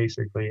this is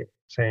basically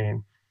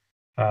saying,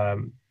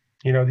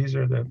 these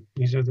are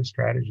the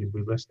strategies.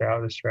 We list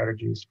out the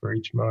strategies for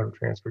each mode of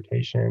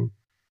transportation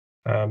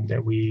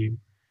that we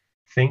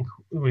think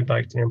we'd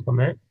like to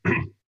implement.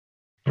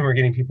 And we're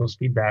getting people's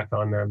feedback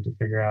on them to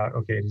figure out,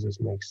 okay, does this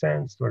make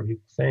sense? What do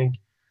people think?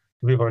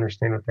 Do people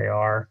understand what they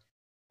are?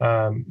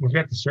 We've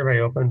got the survey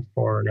open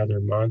for another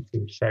month.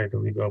 We've decided to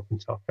leave it open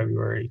until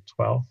February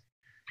 12th.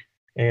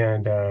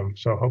 And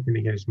so hoping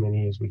to get as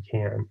many as we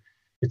can.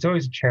 It's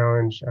always a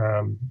challenge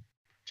to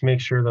make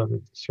sure, though,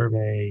 that the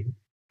survey,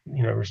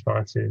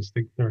 responses,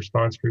 the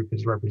response group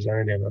is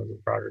representative of the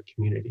broader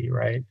community,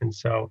 right? And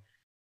so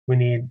we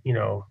need,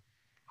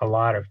 a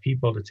lot of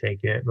people to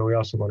take it, but we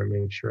also want to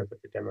make sure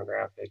that the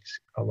demographics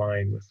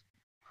align with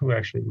who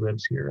actually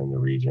lives here in the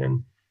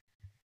region.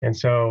 And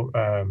so,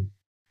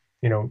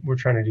 we're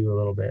trying to do a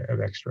little bit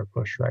of extra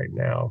push right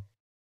now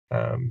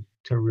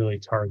to really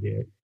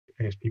target,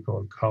 people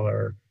of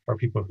color or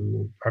people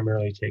who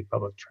primarily take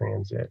public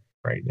transit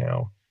right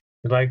now.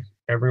 We'd like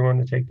everyone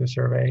to take the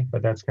survey,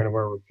 but that's kind of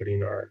where we're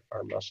putting our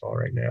muscle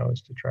right now,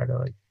 is to try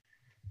to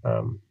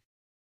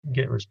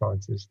get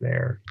responses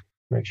there,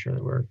 make sure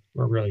that we're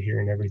really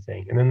hearing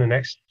everything. And then the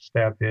next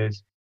step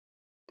is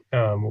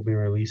we'll be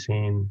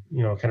releasing,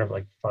 kind of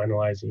like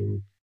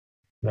finalizing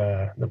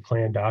the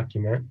plan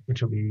document,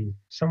 which will be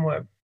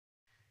somewhat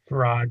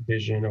broad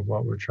vision of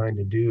what we're trying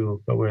to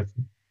do, but with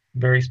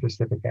very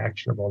specific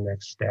actionable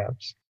next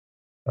steps,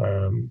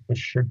 which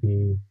should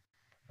be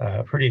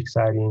pretty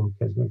exciting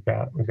because we've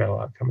got a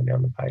lot coming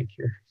down the pike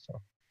here. So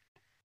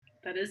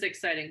that is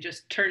exciting.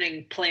 Just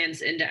turning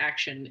plans into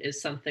action is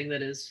something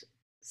that is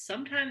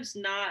sometimes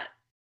not,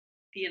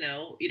 you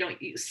don't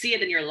see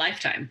it in your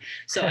lifetime.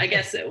 So I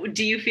guess,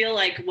 do you feel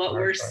like what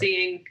we're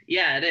seeing?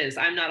 Yeah, it is.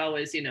 I'm not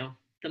always,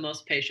 the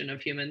most patient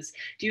of humans.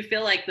 Do you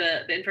feel like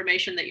the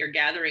information that you're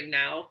gathering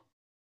now,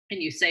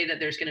 and you say that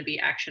there's going to be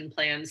action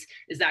plans,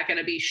 is that going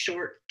to be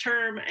short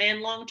term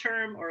and long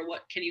term, or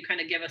what? Can you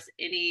kind of give us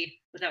any,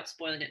 without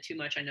spoiling it too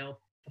much? I know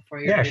before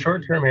you're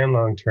short term and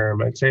long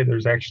term. I'd say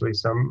there's actually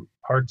some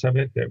parts of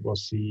it that we'll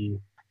see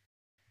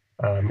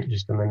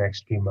just in the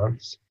next few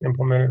months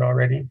implemented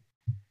already,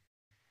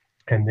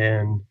 and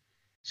then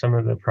some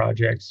of the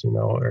projects,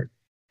 are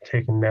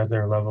taking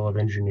another level of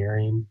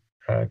engineering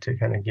to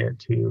kind of get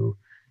to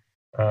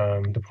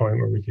the point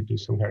where we could do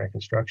some kind of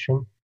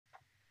construction.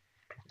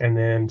 And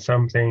then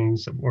some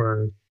things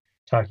we're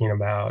talking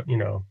about,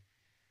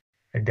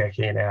 a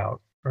decade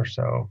out or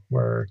so,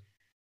 or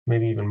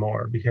maybe even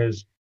more,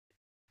 because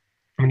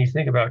when you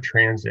think about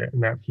transit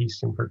and that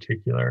piece in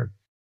particular,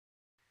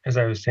 as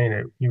I was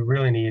saying, you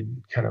really need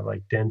kind of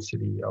like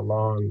density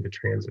along the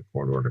transit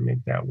corridor to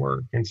make that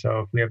work. And so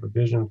if we have a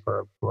vision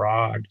for a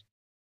broad,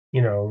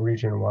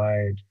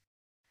 region-wide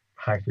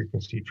high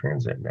frequency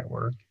transit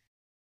network,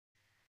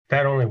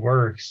 that only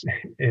works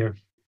if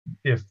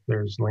if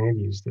there's land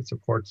use that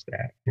supports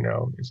that.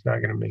 It's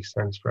not going to make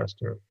sense for us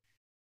to,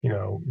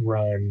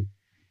 run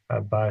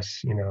a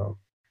bus, into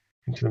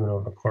the middle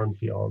of a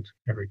cornfield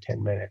every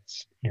 10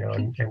 minutes,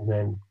 and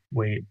then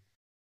wait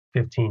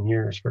 15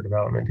 years for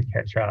development to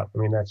catch up. I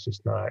mean, that's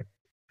just not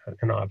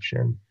an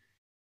option.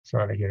 It's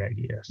not a good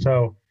idea.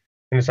 So,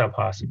 and it's not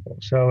possible.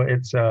 So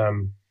it's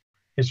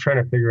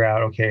trying to figure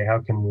out, okay, how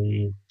can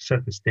we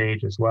set the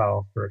stage as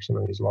well for some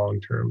of these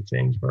long-term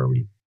things where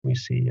we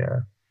see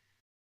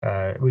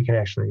we can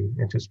actually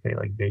anticipate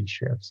like big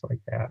shifts like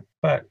that,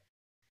 but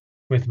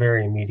with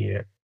very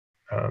immediate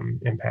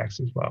impacts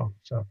as well.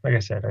 So, like I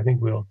said, I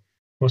think we'll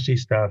see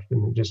stuff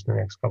in just the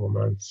next couple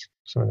months.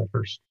 Some of the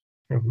first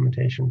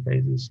implementation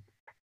phases.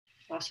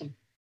 Awesome.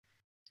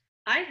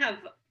 I have,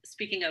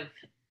 speaking of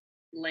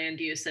land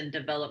use and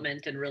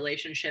development and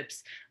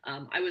relationships,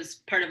 I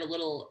was part of a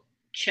little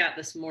chat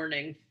this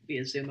morning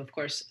via Zoom, of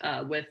course,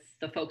 with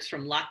the folks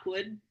from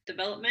Lockwood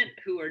Development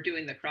who are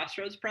doing the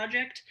Crossroads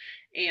project.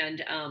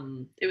 And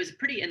it was a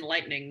pretty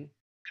enlightening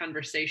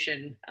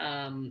conversation.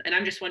 And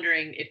I'm just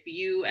wondering if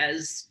you,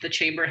 as the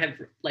chamber, have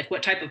like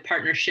what type of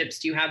partnerships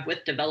do you have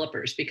with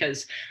developers?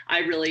 Because I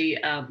really,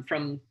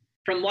 from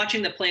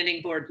watching the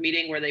planning board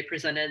meeting where they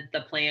presented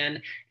the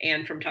plan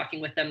and from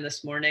talking with them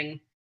this morning,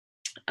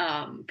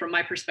 from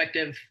my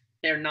perspective,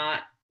 they're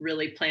not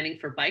really planning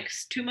for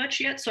bikes too much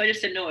yet. So I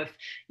just didn't know if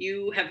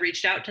you have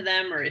reached out to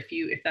them, or if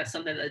that's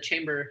something that the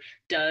chamber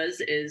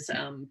does, is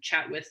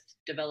chat with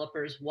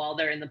developers while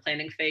they're in the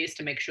planning phase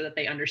to make sure that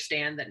they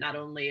understand that not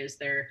only is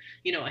there,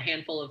 a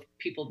handful of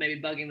people maybe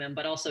bugging them,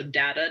 but also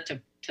data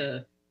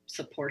to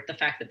support the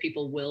fact that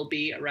people will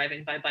be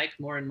arriving by bike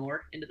more and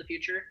more into the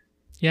future.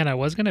 Yeah, and I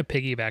was going to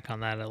piggyback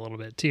on that a little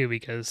bit too,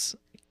 because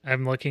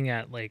I'm looking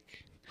at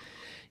like,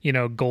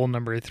 goal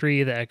number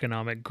 3, the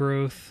economic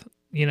growth,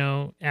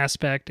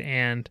 aspect.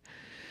 And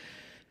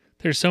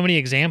there's so many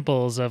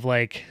examples of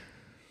like,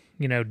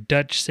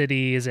 Dutch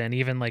cities and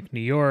even like New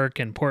York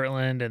and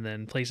Portland and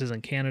then places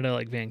in Canada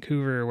like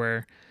Vancouver,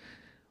 where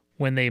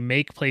when they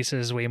make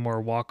places way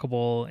more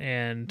walkable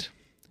and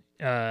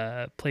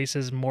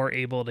places more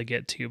able to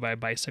get to by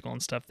bicycle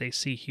and stuff, they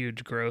see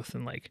huge growth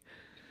and like,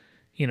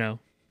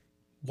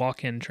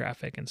 walk-in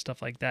traffic and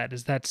stuff like that.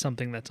 Is that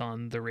something that's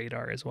on the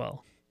radar as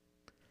well?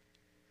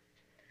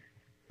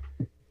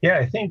 Yeah,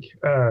 I think,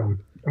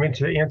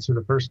 to answer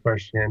the first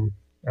question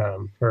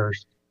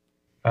first,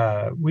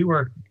 we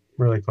work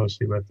really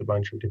closely with a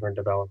bunch of different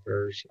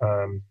developers.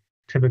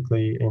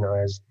 Typically,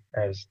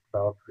 as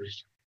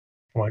developers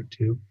want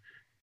to.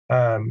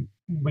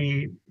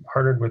 We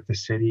partnered with the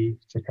city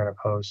to kind of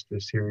host a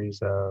series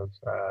of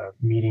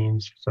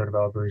meetings so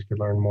developers could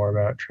learn more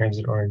about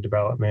transit-oriented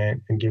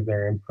development and give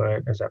their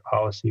input as that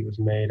policy was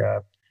made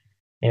up.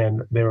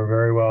 And they were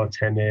very well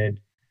attended.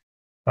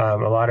 A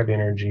lot of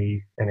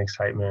energy and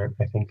excitement,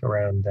 I think,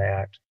 around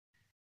that.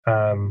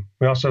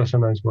 We also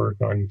sometimes work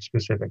on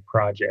specific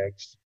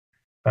projects,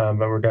 but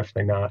we're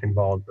definitely not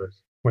involved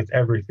with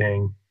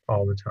everything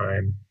all the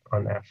time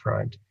on that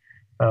front.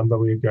 But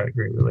we've got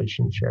great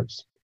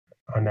relationships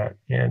on that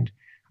end.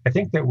 I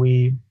think that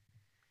we,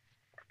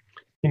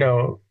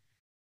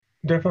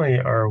 definitely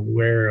are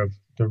aware of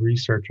the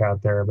research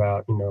out there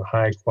about,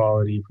 high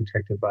quality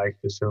protected bike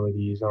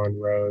facilities on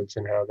roads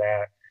and how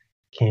that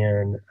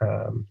can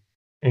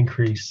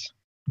increase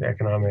the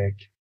economic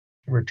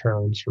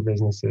returns for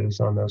businesses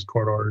on those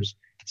corridors.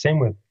 Same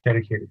with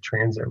dedicated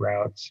transit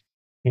routes,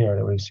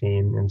 that we've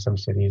seen in some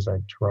cities like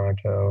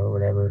Toronto or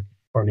whatever,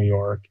 or New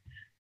York,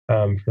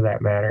 for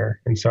that matter.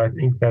 And so I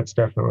think that's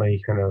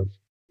definitely kind of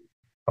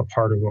a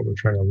part of what we're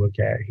trying to look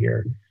at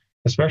here,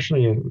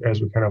 especially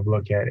as we kind of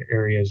look at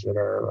areas that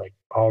are like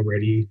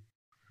already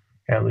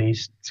at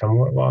least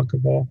somewhat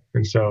walkable.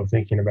 And so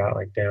thinking about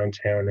like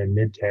downtown and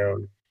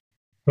midtown,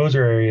 those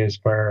are areas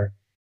where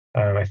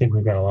I think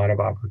we've got a lot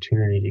of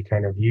opportunity to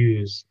kind of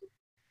use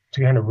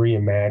to kind of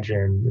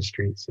reimagine the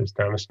street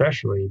system,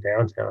 especially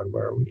downtown,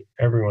 where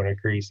everyone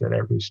agrees that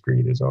every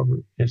street is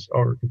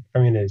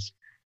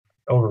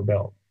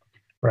overbuilt,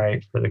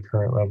 right, for the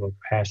current level of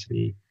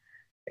capacity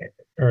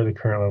or the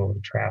current level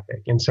of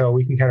traffic. And so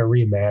we can kind of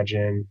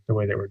reimagine the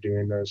way that we're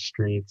doing those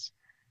streets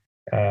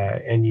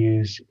and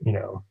use,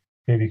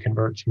 maybe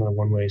convert some of the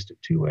one ways to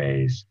two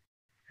ways,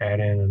 add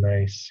in a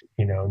nice,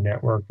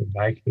 network of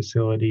bike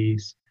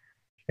facilities,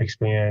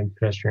 expand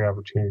pedestrian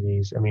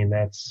opportunities. I mean,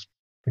 that's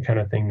the kind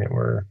of thing that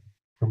we're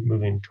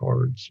moving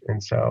towards.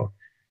 And so,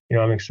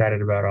 I'm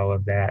excited about all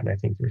of that. And I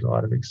think there's a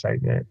lot of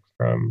excitement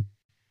from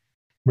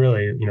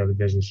really, the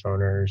business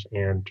owners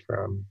and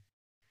from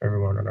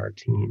everyone on our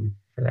team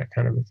for that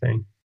kind of a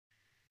thing.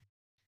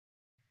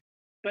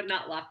 But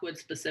not Lockwood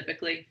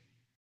specifically?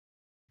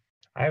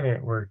 I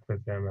haven't worked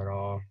with them at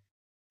all.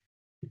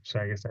 So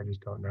I guess I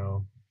just don't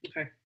know.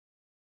 Okay.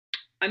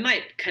 I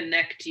might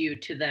connect you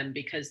to them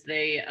because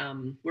they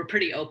were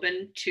pretty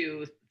open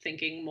to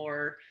thinking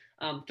more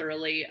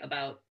thoroughly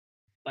about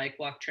bike,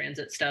 walk,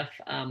 transit stuff.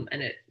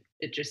 And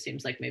it just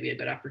seems like maybe a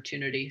good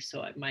opportunity.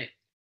 So I might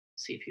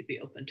see if you'd be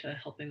open to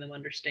helping them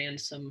understand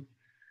some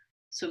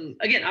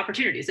again,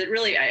 opportunities. It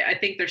really, I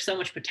think there's so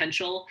much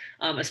potential,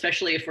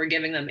 especially if we're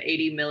giving them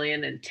 80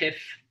 million in TIF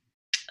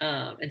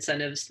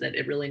incentives, that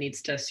it really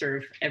needs to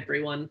serve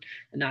everyone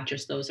and not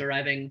just those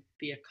arriving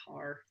via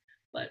car.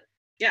 But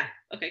yeah,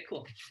 okay,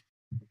 cool.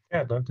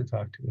 Yeah, I'd love to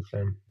talk with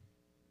them.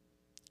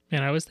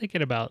 And I was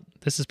thinking about,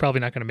 this is probably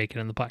not going to make it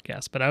in the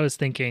podcast, but I was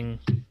thinking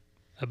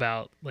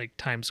about like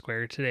Times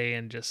Square today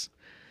and just,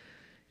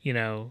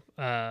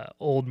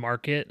 Old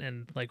Market,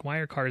 and like, why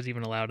are cars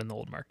even allowed in the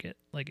Old Market?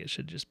 Like, it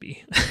should just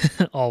be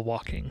all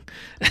walking.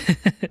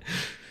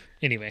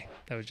 Anyway,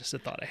 that was just a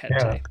thought I had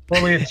today.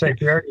 Well, it's like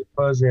we already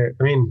closed it.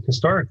 I mean,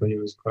 historically, it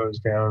was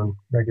closed down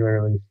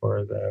regularly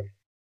for the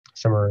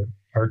Summer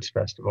Arts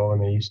Festival,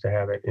 and they used to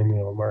have it in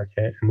the Old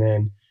Market. And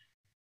then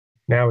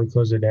now we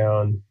close it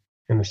down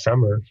in the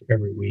summer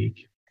every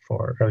week,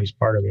 for at least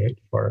part of it,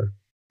 for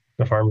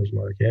the farmers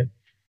market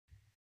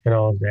and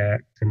all of that.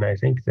 And I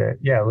think that,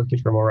 looking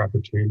for more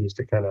opportunities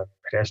to kind of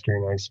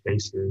pedestrianize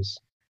spaces,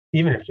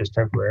 even if just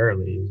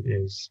temporarily,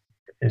 is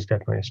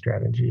definitely a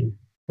strategy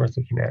worth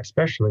looking at,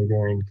 especially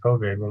during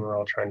COVID, when we're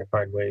all trying to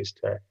find ways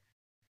to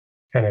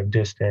kind of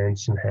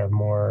distance and have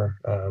more,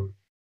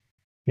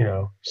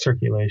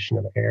 circulation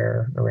of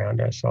air around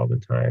us all the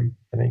time.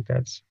 I think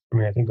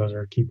those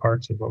are key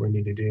parts of what we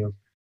need to do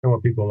and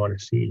what people want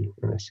to see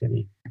in the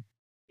city.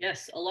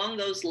 Yes, along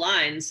those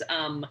lines,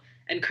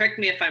 and correct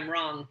me if I'm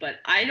wrong, but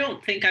I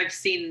don't think I've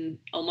seen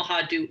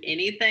Omaha do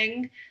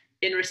anything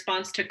in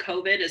response to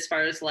COVID as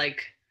far as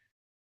like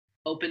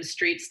open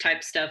streets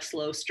type stuff,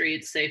 slow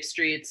streets, safe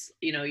streets.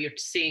 You're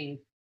seeing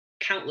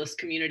countless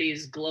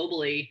communities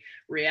globally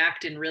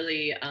react in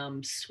really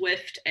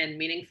swift and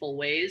meaningful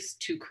ways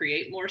to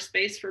create more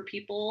space for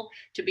people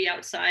to be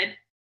outside.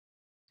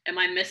 Am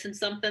I missing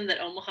something,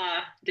 that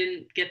Omaha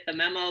didn't get the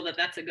memo that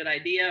that's a good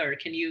idea? Or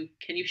can you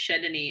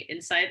shed any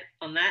insight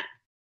on that?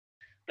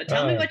 But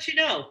tell me what you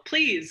know,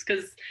 please,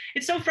 because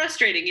it's so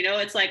frustrating.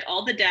 It's like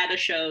all the data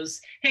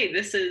shows, hey,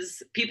 this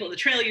is people, the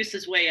trail use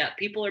is way up.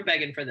 People are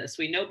begging for this.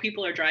 We know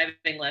people are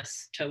driving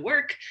less to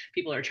work.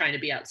 People are trying to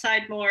be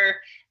outside more.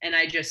 And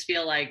I just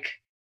feel like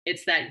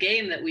it's that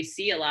game that we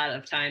see a lot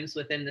of times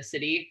within the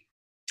city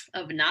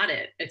of not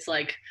it. It's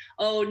like,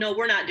 oh, no,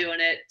 we're not doing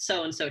it.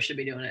 So-and-so should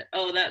be doing it.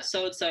 Oh, that's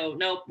so-and-so.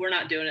 Nope, we're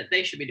not doing it.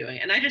 They should be doing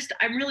it. And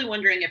I'm really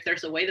wondering if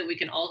there's a way that we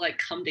can all like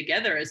come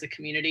together as a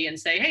community and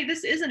say, hey,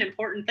 this is an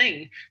important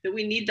thing that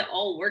we need to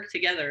all work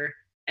together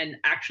and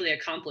actually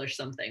accomplish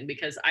something,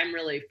 because I'm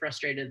really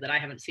frustrated that I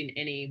haven't seen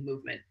any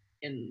movement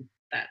in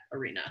that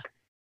arena.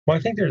 Well,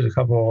 I think there's a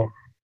couple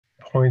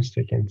points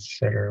to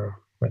consider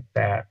with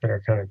that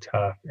are kind of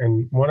tough.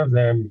 And one of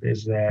them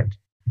is that,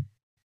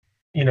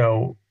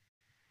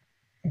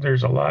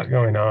 there's a lot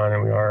going on,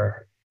 and we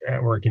are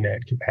working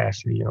at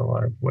capacity in a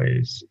lot of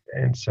ways.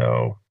 And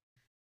so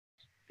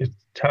it's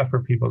tough for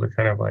people to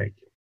kind of like,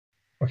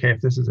 okay, if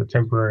this is a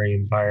temporary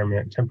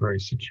environment, temporary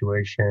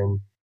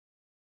situation,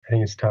 I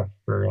think it's tough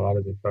for a lot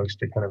of the folks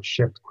to kind of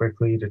shift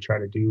quickly to try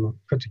to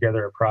put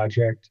together a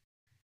project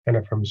kind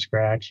of from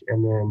scratch.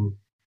 And then,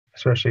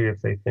 especially if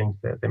they think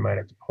that they might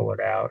have to pull it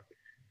out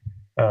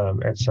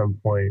at some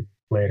point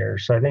later.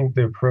 So I think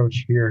the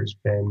approach here has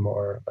been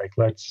more like,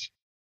 let's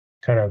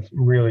kind of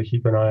really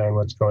keep an eye on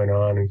what's going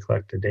on and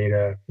collect the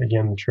data.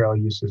 Again, the trail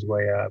use is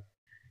way up,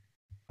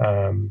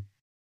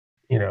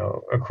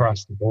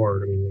 across the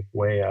board. I mean, like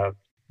way up,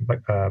 but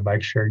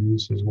bike share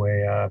use is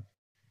way up.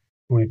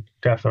 We've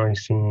definitely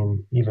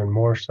seen even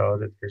more so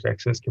that there's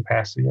excess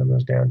capacity on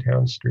those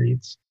downtown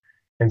streets.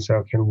 And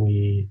so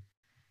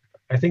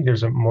I think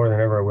there's more than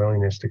ever a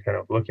willingness to kind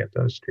of look at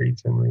those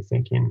streets and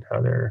rethinking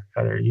how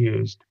they're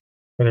used.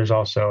 But there's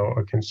also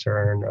a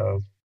concern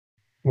of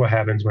what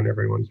happens when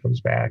everyone comes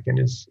back, and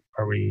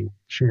are we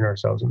shooting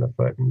ourselves in the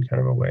foot in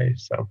kind of a way?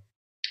 So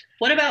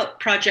what about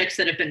projects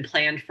that have been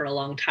planned for a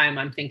long time?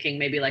 I'm thinking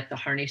maybe like the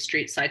Harney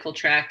Street cycle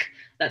track.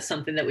 That's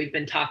something that we've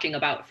been talking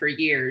about for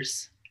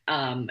years,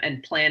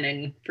 and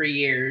planning for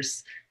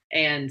years,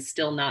 and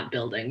still not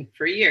building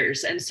for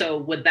years. And so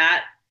would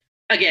that,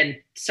 again,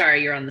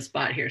 sorry, you're on the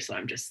spot here, so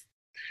I'm just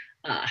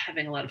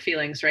having a lot of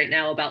feelings right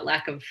now about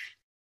lack of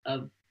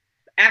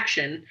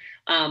action.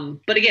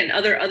 But again,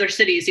 other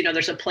cities,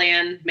 there's a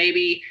plan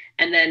maybe,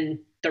 and then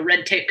the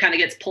red tape kind of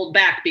gets pulled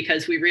back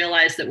because we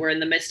realize that we're in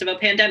the midst of a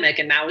pandemic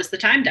and now is the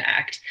time to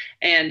act.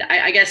 And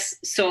I guess,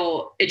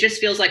 so it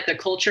just feels like the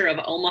culture of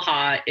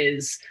Omaha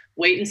is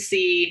wait and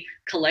see,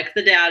 collect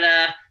the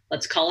data,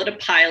 let's call it a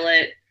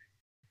pilot.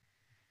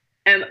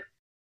 And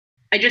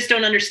I just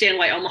don't understand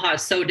why Omaha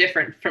is so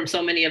different from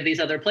so many of these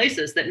other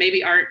places that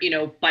maybe aren't,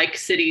 bike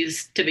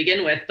cities to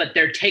begin with, but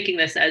they're taking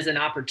this as an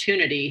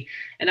opportunity.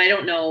 And I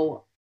don't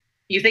know,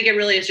 you think it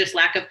really is just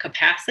lack of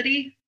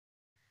capacity?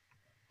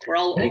 We're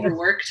all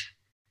overworked?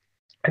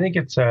 I think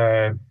it's,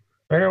 I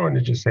don't want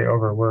to just say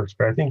overworked,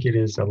 but I think it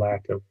is a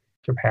lack of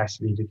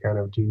capacity to kind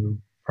of do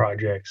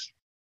projects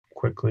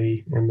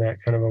quickly in that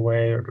kind of a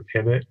way, or to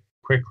pivot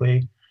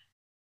quickly.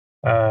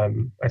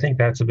 I think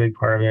that's a big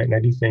part of it. And I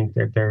do think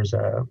that there's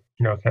a,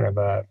 kind of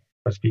a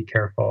let's be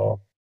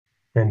careful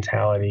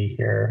mentality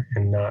here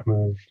and not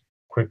move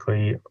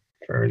quickly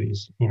for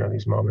these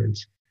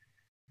moments.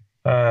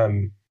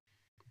 That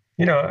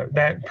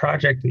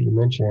project that you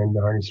mentioned,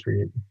 the Harney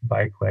Street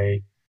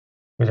Bikeway,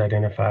 was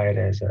identified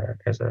as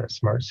a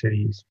smart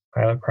cities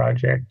pilot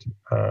project.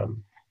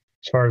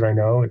 As far as I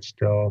know, it's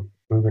still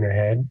moving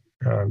ahead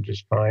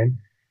just fine.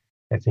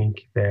 I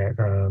think that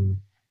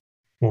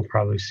we'll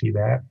probably see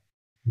that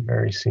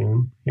very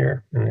soon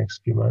here in the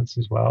next few months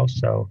as well.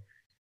 So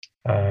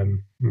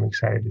I'm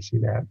excited to see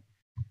that.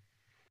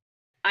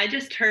 I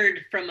just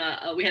heard from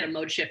we had a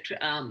Mode Shift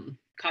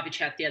coffee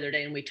chat the other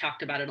day, and we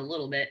talked about it a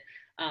little bit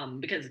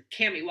because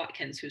Cami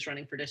Watkins, who's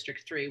running for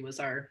District 3, was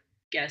our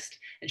guest,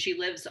 and she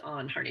lives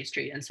on Harney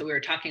Street. And so we were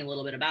talking a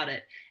little bit about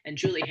it. And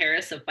Julie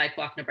Harris of Bike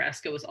Walk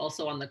Nebraska was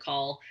also on the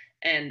call.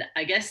 And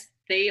I guess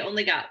they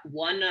only got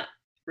one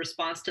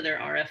response to their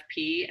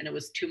RFP, and it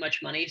was too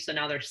much money. So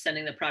now they're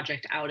sending the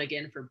project out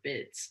again for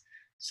bids.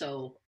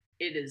 So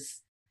it is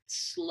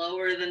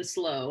slower than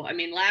slow. I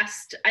mean, I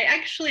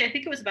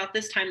think it was about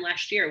this time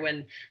last year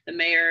when the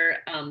mayor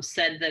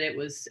said that it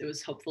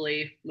was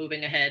hopefully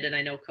moving ahead. And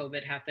I know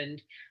COVID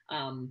happened,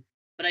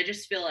 but I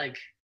just feel like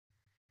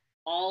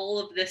all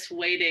of this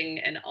waiting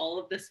and all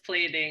of this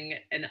planning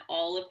and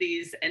all of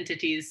these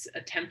entities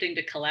attempting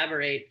to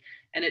collaborate,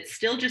 and it's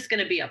still just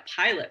going to be a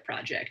pilot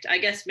project. I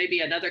guess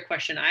maybe another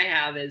question I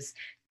have is,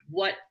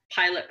 what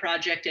pilot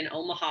project in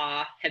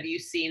Omaha have you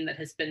seen that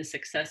has been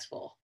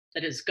successful,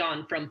 that has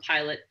gone from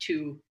pilot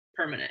to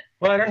permanent?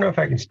 Well, I don't know if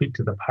I can speak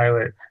to the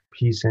pilot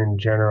piece in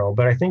general,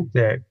 but I think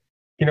that,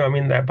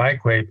 that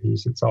bikeway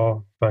piece, it's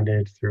all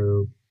funded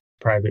through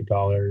private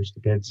dollars.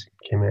 The bids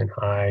came in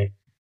high.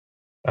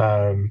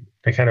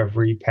 They kind of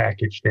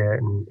repackaged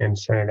it and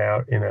sent it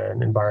out in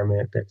an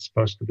environment that's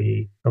supposed to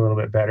be a little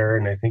bit better.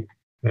 And I think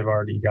they've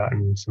already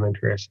gotten some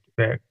interest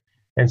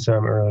and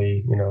some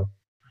early,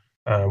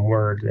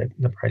 word that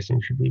the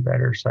pricing should be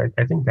better. So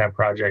I think that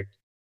project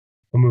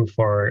will move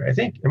forward.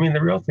 The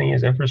real thing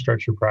is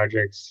infrastructure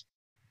projects.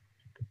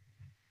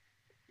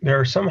 There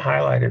are some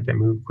highlighted that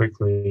move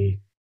quickly,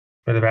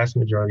 but the vast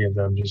majority of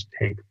them just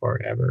take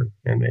forever.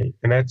 And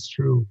that's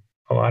true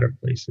a lot of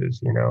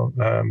places,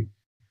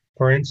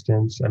 For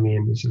instance,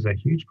 this is a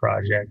huge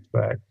project,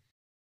 but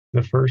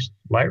the first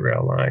light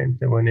rail line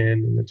that went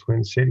in the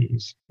Twin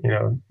Cities, I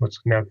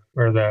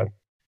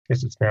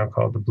guess it's now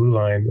called the Blue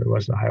Line, but it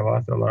was the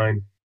Hiawatha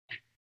Line.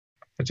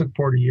 It took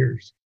 40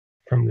 years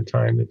from the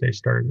time that they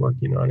started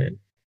working on it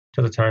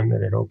to the time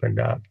that it opened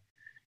up.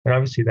 And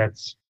obviously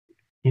that's,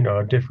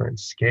 a different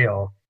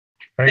scale.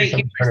 But Thank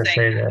you for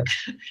saying that.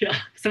 Yeah.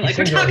 So we're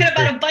talking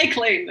about a bike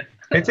lane.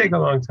 It takes a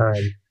long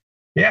time.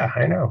 Yeah,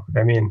 I know.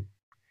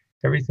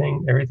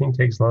 Everything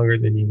takes longer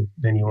than you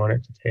want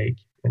it to take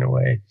in a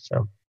way.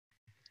 So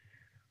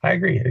I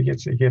agree.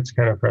 It gets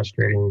kind of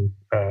frustrating.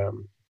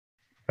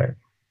 But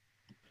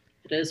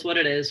it is what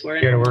it is. We're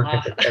in work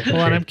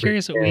well, and I'm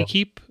curious. We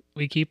keep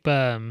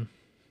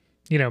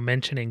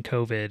mentioning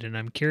COVID, and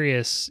I'm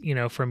curious,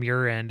 from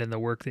your end and the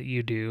work that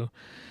you do.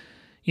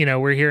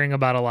 We're hearing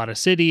about a lot of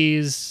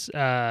cities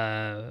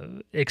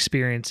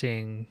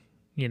experiencing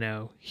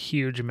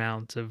huge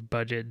amounts of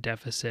budget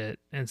deficit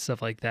and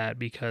stuff like that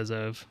because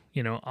of,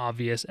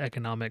 obvious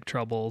economic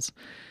troubles.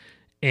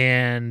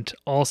 And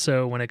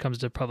also when it comes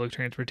to public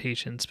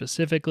transportation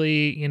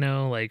specifically,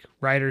 like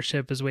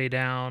ridership is way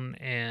down.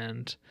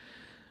 And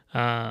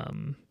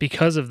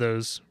because of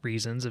those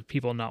reasons of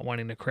people not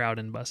wanting to crowd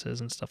in buses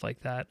and stuff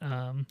like that,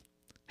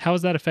 how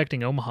is that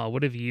affecting Omaha?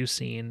 What have you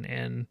seen,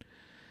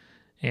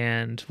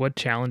 and what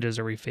challenges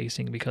are we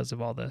facing because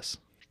of all this?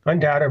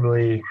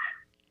 Undoubtedly,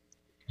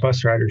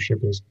 bus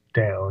ridership is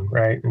down,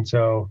 right? And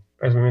so,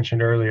 as we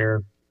mentioned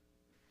earlier,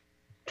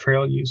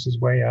 trail use is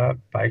way up,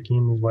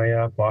 biking is way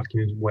up,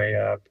 walking is way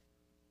up,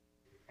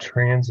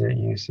 transit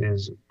use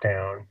is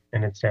down,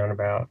 and it's down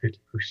about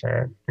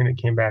 50%. And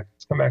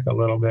it's come back a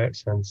little bit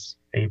since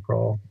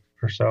April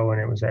or so when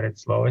it was at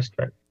its lowest,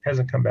 but it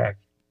hasn't come back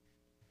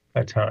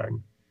a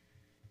ton.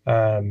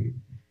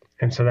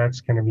 And so that's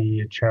going to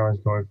be a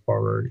challenge going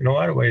forward. In a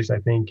lot of ways, I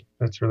think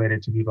that's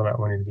related to people not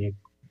wanting to be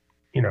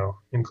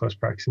in close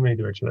proximity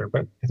to each other.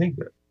 But I think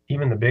that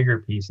even the bigger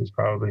piece is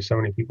probably so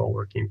many people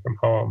working from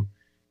home,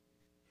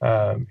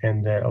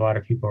 and that a lot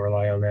of people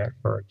rely on that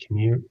for a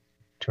commute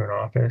to an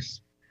office.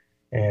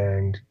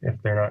 And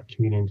if they're not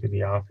commuting to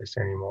the office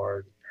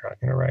anymore, they're not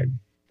going to ride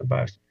the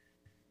bus.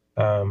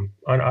 On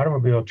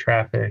automobile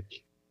traffic,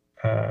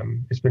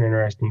 it's been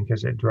interesting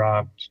because it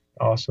dropped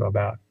also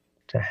about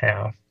to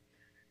half,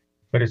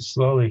 but it's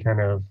slowly kind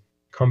of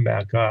come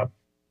back up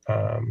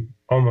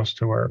almost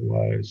to where it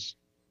was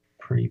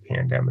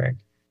pre-pandemic.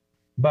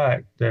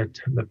 But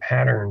the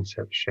patterns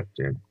have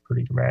shifted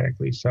pretty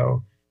dramatically.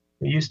 So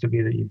it used to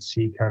be that you'd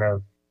see kind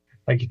of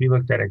like if you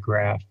looked at a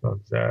graph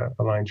of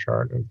a line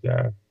chart of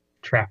the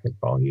traffic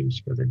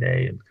volumes for the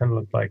day, it kind of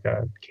looked like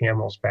a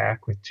camel's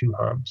back with two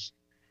humps.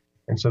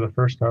 And so the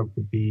first hump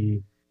would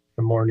be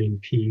the morning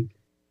peak,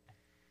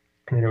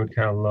 and then it would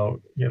kind of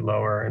get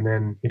lower, and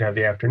then you'd have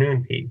the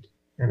afternoon peak,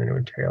 and then it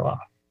would trail off.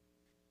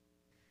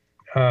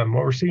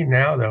 What we're seeing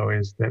now, though,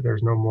 is that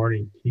there's no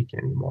morning peak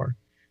anymore.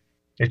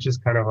 it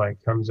just kind of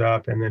like comes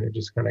up and then it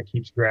just kind of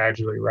keeps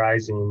gradually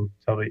rising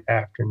till the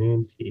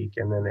afternoon peak,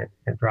 and then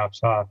it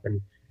drops off.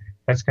 And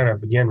that's kind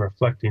of, again,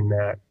 reflecting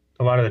that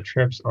a lot of the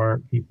trips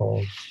aren't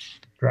people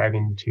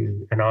driving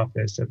to an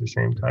office at the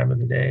same time of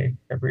the day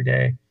every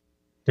day.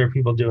 There are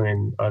people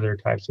doing other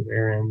types of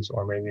errands,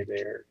 or maybe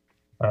they're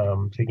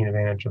taking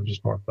advantage of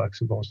just more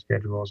flexible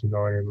schedules and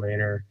going in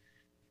later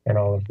and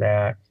all of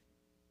that.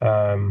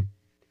 And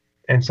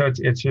so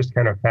it's just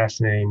kind of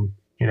fascinating.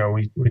 You know,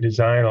 we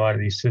design a lot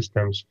of these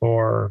systems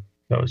for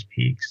those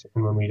peaks,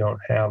 and when we don't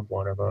have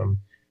one of them,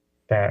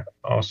 that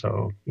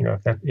also, you know,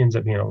 if that ends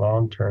up being a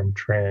long-term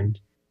trend,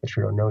 which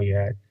we don't know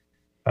yet,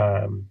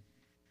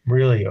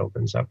 really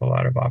opens up a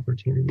lot of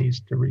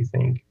opportunities to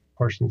rethink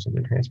portions of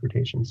the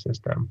transportation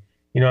system.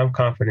 You know, I'm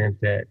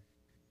confident that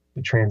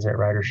the transit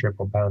ridership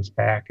will bounce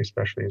back,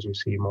 especially as we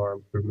see more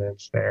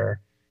improvements there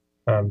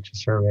to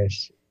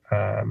service.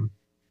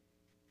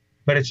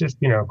 But it's just,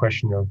 you know, a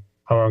question of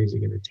how long is it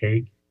going to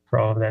take for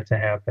all of that to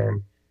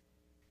happen.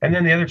 And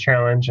then the other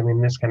challenge, I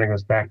mean, this kind of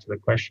goes back to the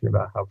question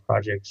about how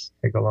projects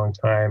take a long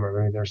time, or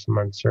maybe there's some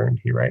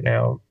uncertainty right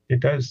now.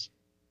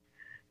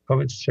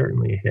 COVID's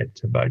certainly a hit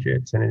to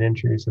budgets, and it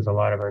introduces a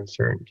lot of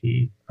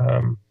uncertainty.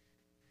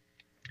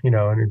 You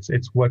know, and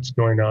it's what's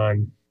going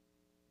on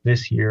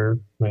this year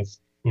with,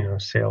 you know,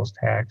 sales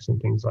tax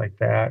and things like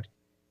that.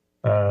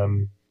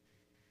 You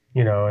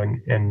know,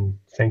 and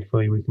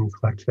thankfully we can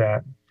collect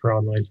that for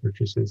online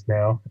purchases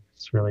now.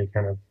 It's really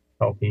kind of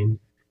helping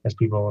as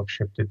people have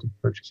shifted to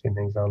purchasing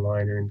things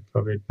online during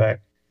COVID. But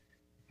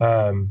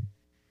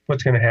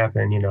what's going to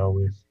happen, you know,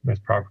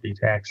 with property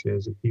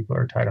taxes, if people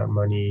are tight on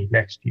money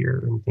next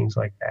year and things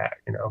like that,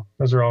 you know,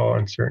 those are all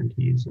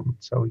uncertainties. And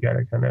so we got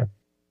to kind of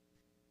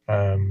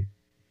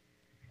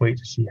wait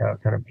to see how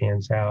it kind of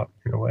pans out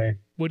in a way.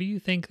 What do you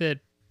think that,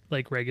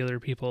 like, regular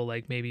people,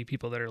 like maybe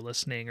people that are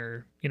listening,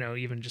 or, you know,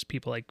 even just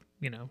people like,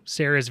 you know,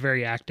 Sarah's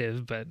very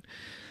active, but,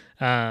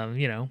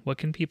 you know, what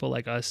can people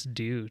like us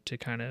do to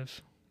kind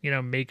of, you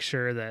know, make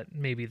sure that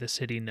maybe the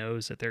city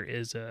knows that there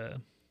is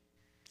a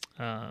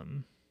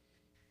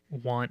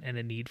want and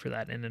a need for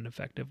that in an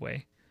effective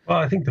way? Well,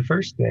 I think the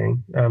first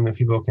thing that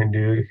people can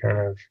do to kind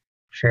of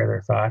share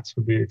their thoughts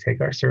would be to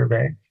take our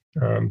survey,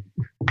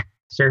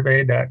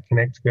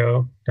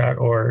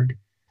 survey.connectgo.org.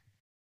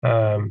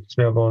 It's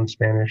available in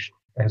Spanish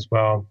as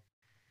well.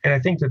 And I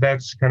think that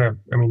that's kind of,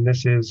 I mean,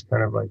 this is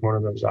kind of like one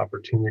of those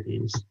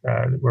opportunities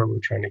where we're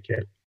trying to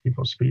get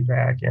people's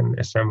feedback and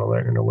assemble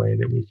it in a way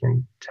that we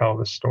can tell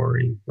the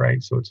story,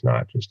 right? So it's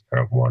not just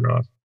kind of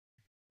one-off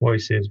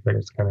voices, but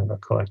it's kind of a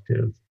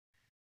collection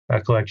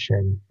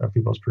of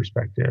people's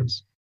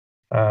perspectives.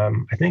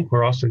 I think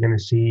we're also going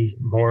to see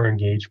more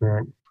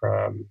engagement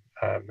from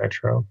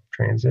Metro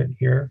Transit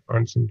here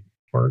on some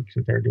work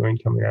that they're doing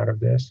coming out of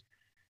this.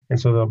 And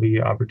so there'll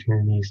be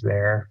opportunities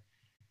there.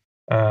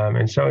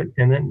 And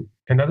then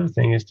another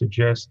thing is to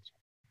just,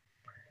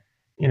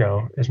 you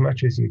know, as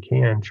much as you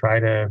can, try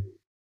to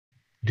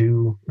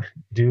do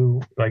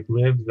like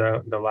live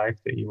the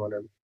life that you want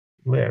to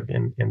live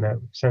in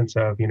the sense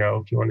of, you know,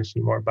 if you want to see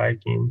more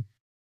biking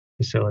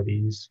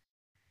facilities,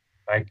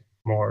 bike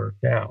more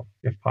now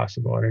if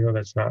possible. And I know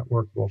that's not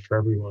workable for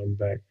everyone,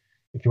 but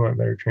if you want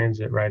better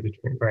transit, ride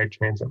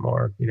transit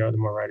more. You know, the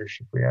more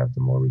ridership we have,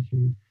 the more we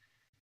can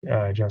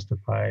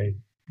justify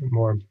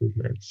more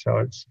improvements.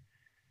 So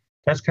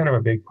that's kind of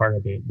a big part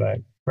of it. But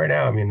right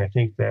now, I mean, I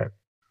think that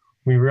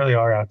we really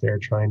are out there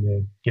trying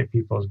to get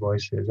people's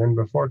voices. And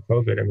before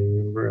COVID, I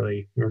mean,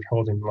 we were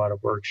holding a lot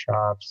of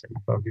workshops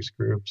and focus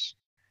groups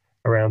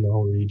around the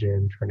whole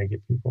region, trying to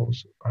get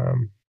people's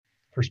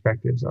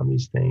perspectives on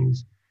these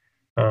things.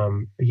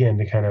 Again,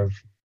 to kind of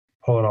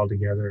pull it all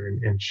together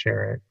and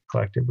share it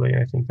collectively.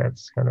 And I think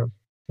that's kind of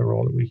the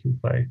role that we can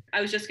play.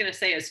 I was just going to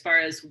say, as far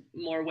as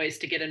more ways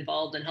to get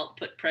involved and help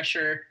put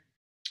pressure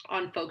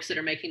on folks that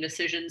are making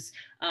decisions,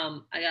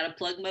 I got to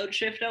plug Mode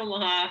Shift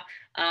Omaha.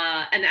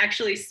 And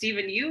actually,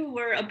 Stephen, you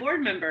were a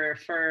board member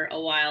for a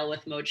while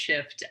with Mode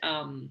Shift.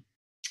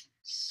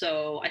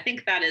 So I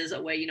think that is a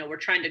way, you know, we're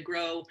trying to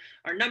grow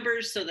our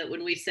numbers so that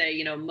when we say,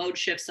 you know, Mode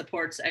Shift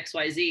supports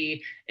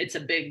XYZ, it's a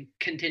big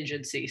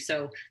contingency.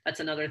 So that's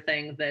another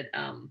thing that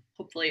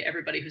hopefully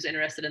everybody who's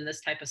interested in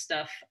this type of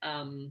stuff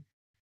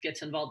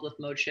gets involved with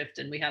Mode Shift.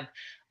 And we have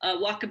a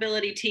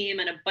walkability team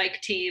and a bike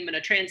team and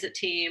a transit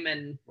team,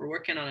 and we're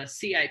working on a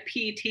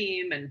CIP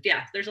team. And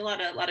yeah, there's a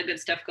lot of good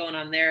stuff going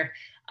on there.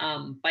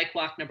 Bike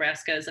Walk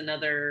Nebraska is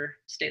another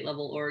state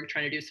level org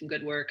trying to do some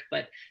good work.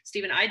 But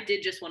Stephen, I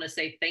did just want to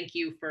say thank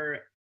you for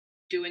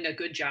doing a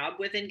good job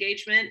with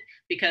engagement,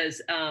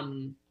 because a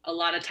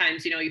lot of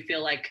times, you know, you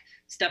feel like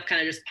stuff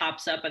kind of just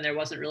pops up and there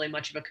wasn't really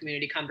much of a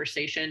community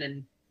conversation.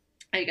 And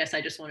I guess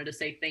I just wanted to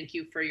say thank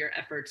you for your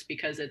efforts,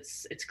 because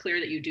it's clear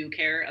that you do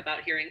care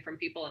about hearing from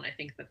people. And I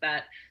think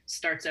that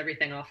starts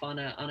everything off on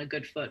a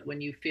good foot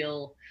when you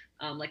feel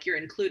like you're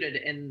included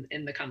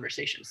in the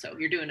conversation. So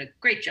you're doing a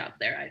great job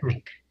there, I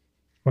think.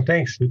 Well,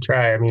 thanks. We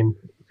try. I mean,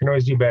 we can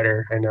always do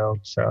better, I know.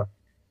 So,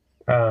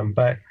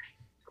 but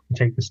we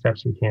take the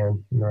steps we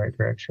can in the right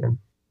direction.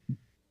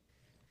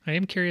 I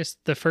am curious.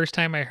 The first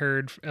time I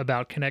heard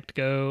about Connect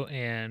Go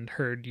and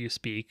heard you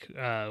speak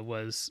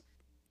was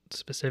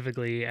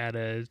specifically at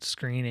a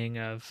screening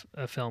of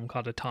a film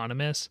called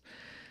Autonomous.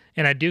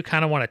 And I do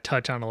kind of want to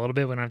touch on a little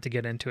bit. We don't have to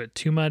get into it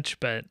too much,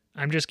 but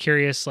I'm just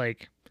curious,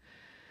 like,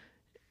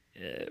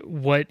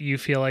 what you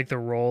feel like the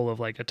role of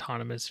like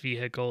autonomous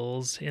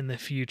vehicles in the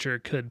future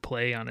could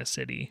play on a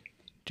city.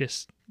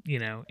 Just,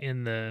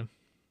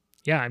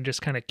 I'm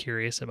just kind of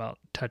curious about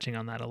touching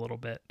on that a little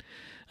bit.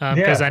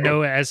 Because I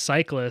know as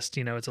cyclists,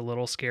 it's a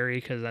little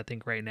scary because I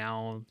think right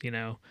now,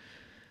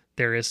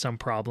 there is some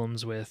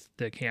problems with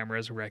the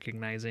cameras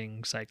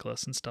recognizing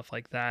cyclists and stuff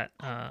like that.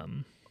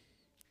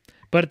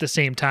 But at the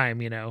same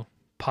time,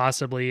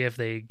 possibly if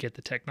they get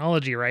the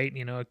technology right,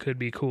 it could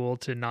be cool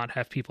to not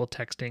have people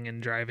texting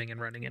and driving and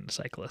running into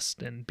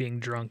cyclists and being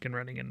drunk and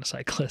running into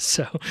cyclists.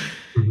 So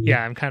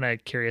yeah, I'm kind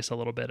of curious a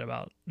little bit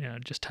about,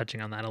 just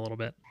touching on that a little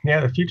bit. Yeah,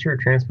 the future of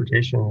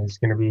transportation is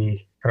going to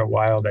be kind of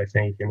wild, I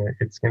think, and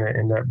it's going to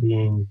end up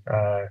being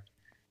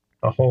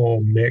a whole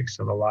mix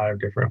of a lot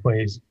of different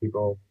ways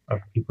people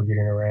getting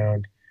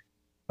around.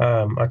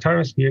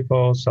 Autonomous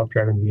vehicles,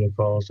 self-driving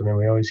vehicles, and then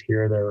we always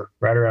hear they're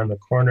right around the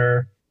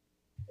corner,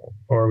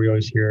 or we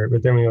always hear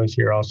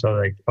also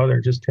like, oh,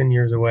 they're just 10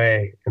 years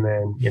away, and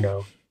then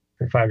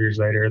 5 years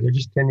later they're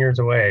just 10 years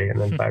away, and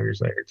then 5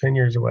 years later 10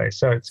 years away.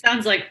 So it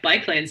sounds like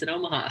bike lanes in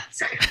Omaha.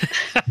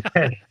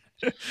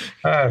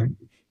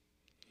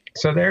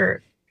 So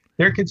they're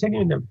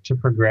continuing to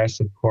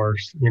progress, of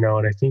course, and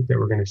I think that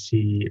we're going to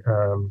see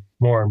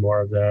more and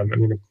more of them. I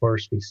mean, of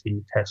course, we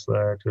see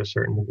Tesla to a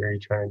certain degree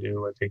trying to do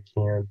what they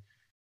can,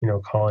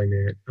 calling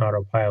it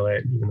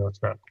autopilot, even though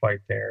it's not quite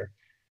there.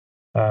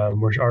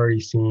 We're already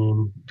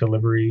seeing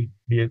delivery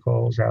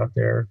vehicles out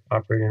there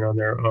operating on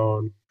their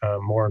own,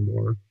 more and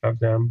more of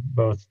them,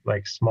 both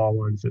like small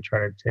ones that try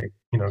to take,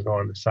 go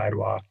on the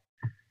sidewalk,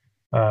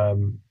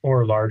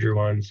 or larger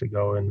ones that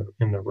go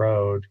in the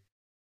road.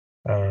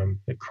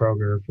 That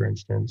Kroger, for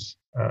instance,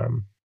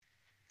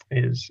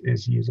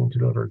 is using to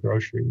deliver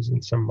groceries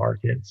in some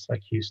markets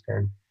like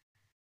Houston.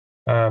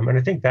 And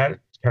I think that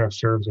kind of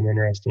serves an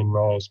interesting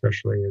role,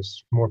 especially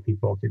as more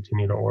people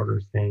continue to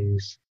order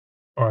things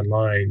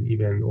online,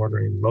 even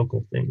ordering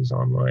local things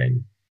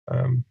online,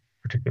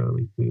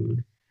 particularly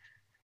food,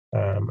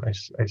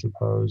 I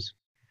suppose.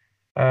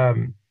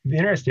 The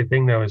interesting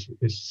thing, though,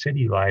 is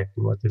city life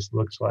and what this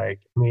looks like.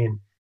 I mean,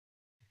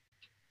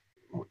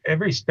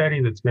 every study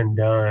that's been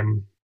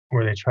done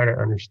where they try to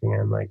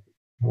understand like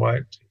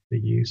what the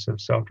use of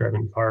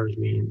self-driving cars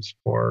means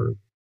for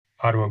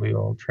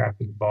automobile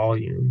traffic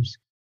volumes,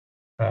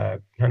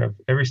 kind of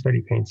every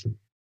study paints a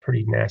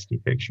pretty nasty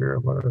picture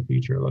of what the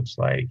future looks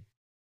like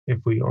if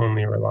we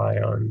only rely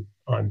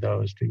on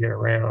those to get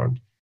around.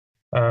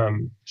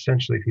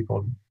 Essentially,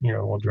 people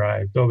will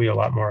drive. There'll be a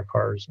lot more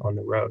cars on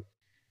the road.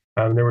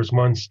 There was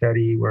one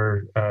study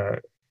where I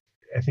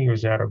think it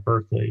was out of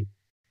Berkeley,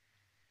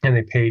 and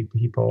they paid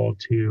people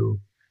to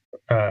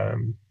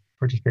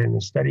participate in the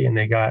study, and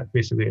they got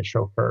basically a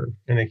chauffeur,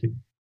 and they could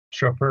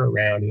chauffeur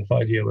around. And the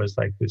whole idea was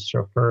like this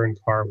chauffeur and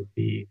car would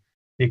be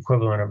the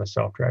equivalent of a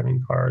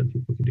self-driving car, and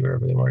people could do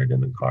whatever they wanted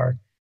in the car.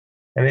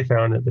 And they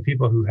found that the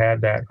people who had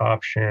that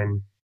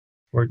option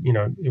were,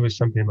 it was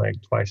something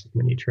like twice as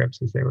many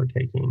trips as they were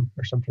taking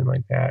or something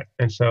like that.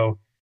 And so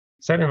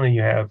suddenly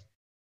you have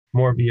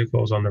more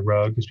vehicles on the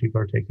road because people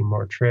are taking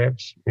more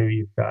trips. Maybe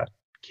you've got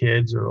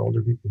kids or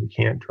older people who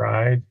can't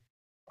drive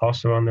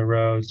also on the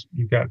roads.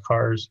 You've got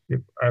cars.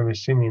 I'm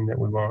assuming that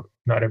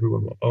not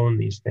everyone will own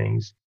these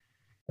things.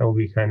 It will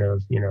be kind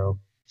of,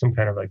 some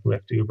kind of like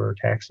Lyft, Uber,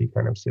 taxi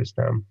kind of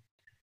system.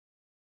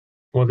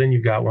 Well, then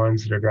you've got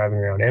ones that are driving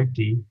around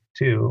empty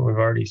too. We've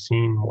already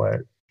seen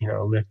what,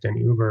 Lyft and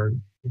Uber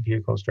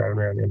vehicles driving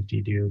around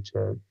empty do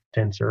to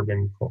dense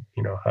urban,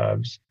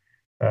 hubs.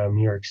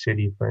 New York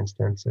City, for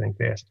instance, I think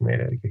they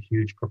estimated like a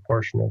huge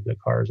proportion of the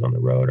cars on the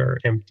road are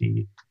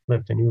empty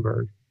Lyft and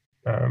Uber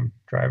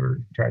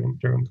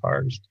driven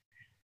cars.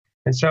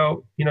 And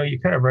so, you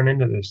kind of run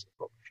into this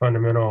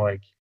fundamental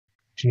like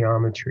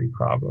geometry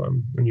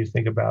problem when you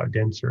think about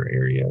denser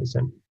areas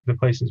and the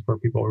places where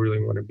people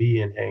really want to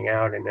be and hang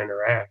out and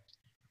interact,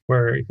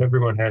 where if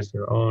everyone has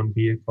their own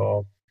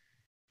vehicle,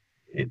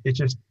 it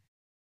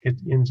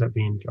ends up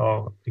being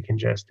all a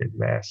congested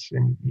mess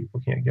and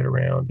people can't get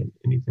around and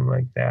anything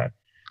like that.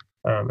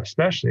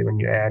 Especially when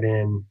you add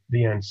in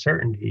the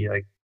uncertainty,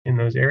 like in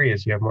those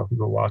areas, you have more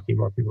people walking,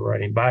 more people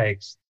riding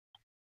bikes.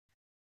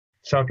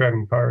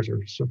 Self-driving cars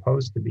are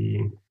supposed to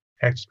be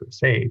extra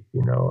safe,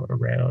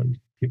 around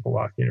people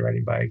walking and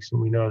riding bikes.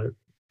 And we know that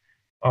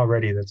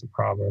already that's a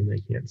problem. They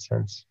can't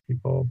sense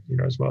people,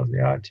 as well as they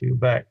ought to.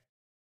 But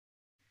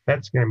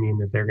that's going to mean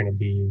that they're going to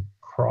be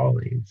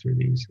crawling through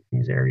these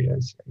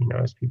areas,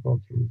 as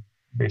people can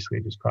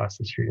basically just cross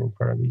the street in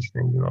front of these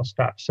things and they'll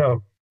stop.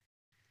 So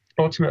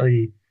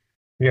ultimately,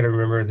 we got to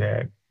remember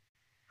that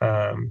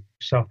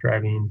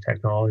self-driving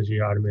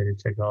technology, automated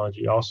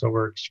technology also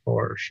works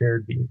for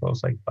shared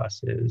vehicles like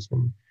buses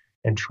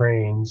and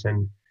trains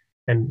and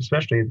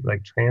especially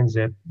like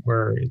transit,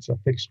 where it's a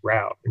fixed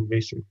route and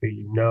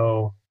basically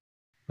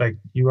like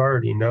you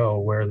already know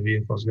where the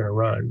vehicle is going to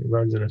run. It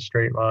runs in a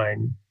straight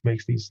line,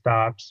 makes these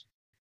stops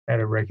at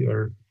a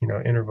regular,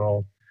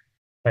 interval.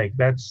 Like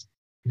that's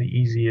the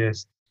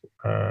easiest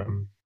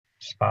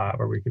spot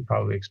where we could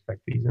probably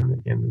expect these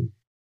in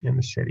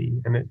the city,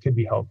 and it could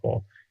be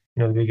helpful.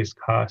 The biggest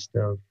cost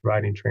of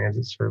providing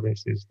transit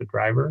service is the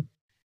driver,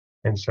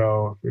 and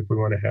so if we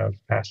want to have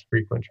fast,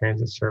 frequent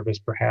transit service,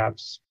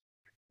 perhaps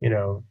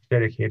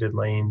dedicated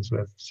lanes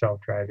with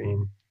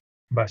self-driving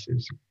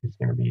buses is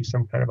going to be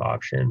some kind of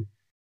option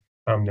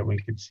that we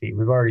could see.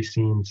 We've already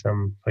seen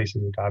some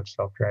places adopt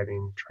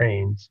self-driving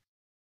trains,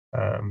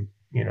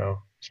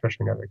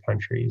 especially in other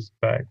countries,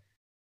 but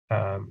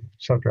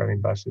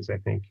self-driving buses, I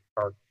think,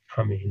 are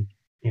coming,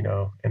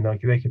 and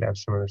they could have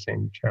some of the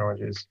same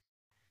challenges,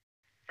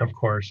 of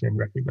course, in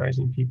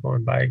recognizing people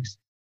on bikes.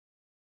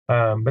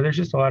 But there's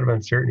just a lot of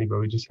uncertainty, but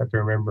we just have to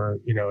remember,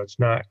 it's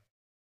not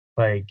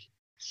like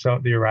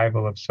the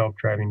arrival of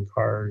self-driving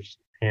cars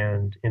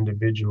and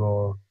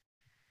individual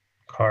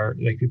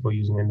like people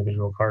using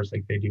individual cars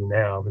like they do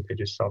now, but they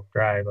just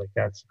self-drive. Like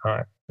that's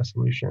not a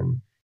solution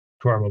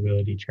to our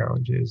mobility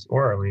challenges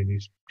or our land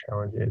use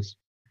challenges,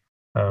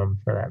 for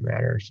that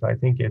matter. So I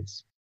think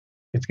it's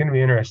going to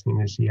be interesting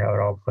to see how it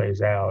all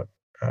plays out.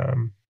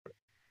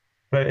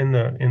 But in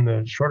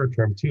the shorter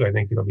term too, I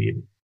think it'll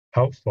be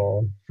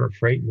helpful for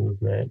freight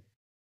movement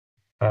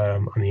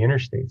on the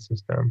interstate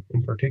system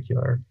in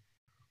particular.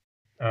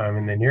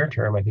 In the near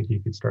term, I think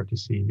you could start to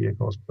see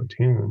vehicles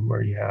platoon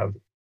where you have,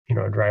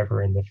 a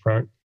driver in the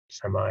front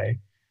semi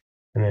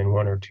and then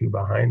one or two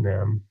behind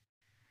them,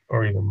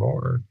 or even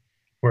more,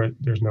 where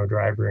there's no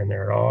driver in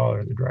there at all,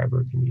 or the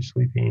driver can be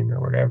sleeping or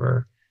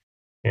whatever.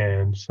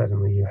 And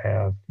suddenly you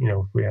have,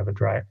 if we have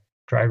a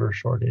driver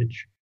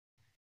shortage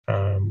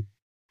for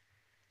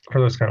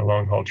those kind of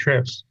long haul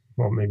trips,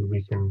 well, maybe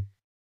we can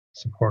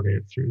support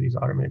it through these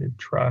automated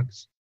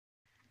trucks,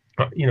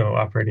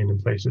 operating in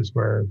places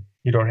where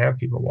you don't have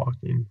people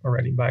walking or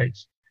riding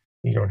bikes.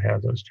 You don't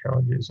have those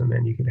challenges. And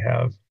then you could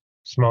have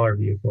smaller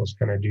vehicles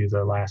kind of do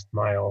the last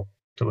mile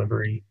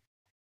delivery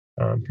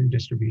from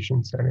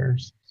distribution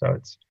centers. So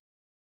there's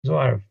a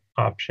lot of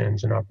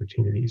options and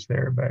opportunities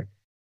there, but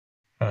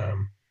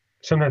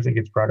sometimes it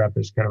gets brought up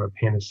as kind of a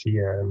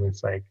panacea, and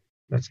it's like,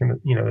 that's going to,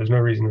 there's no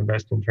reason to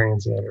invest in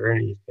transit or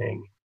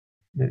anything.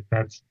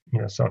 That's,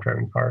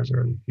 self-driving cars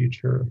are the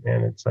future.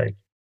 And it's like,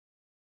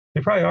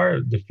 they probably are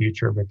the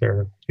future, but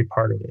they're a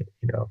part of it.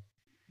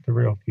 The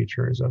real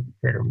future is a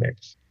greater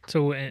mix.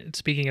 So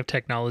speaking of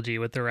technology,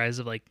 with the rise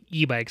of like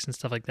e-bikes and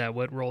stuff like that,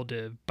 what role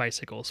do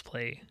bicycles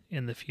play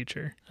in the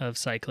future of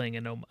cycling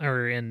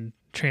in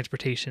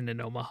transportation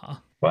in Omaha?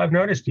 Well, I've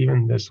noticed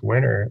even this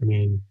winter, I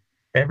mean,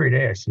 every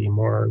day I see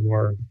more and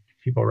more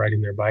people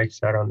riding their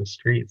bikes out on the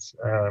streets.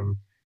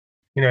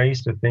 I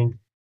used to think,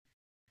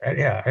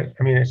 I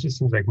mean, it just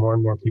seems like more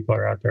and more people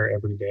are out there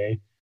every day.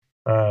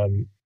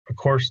 Of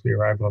course, the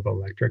arrival of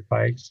electric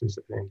bikes is,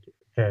 I think,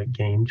 a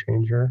game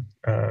changer,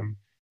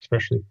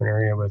 especially for an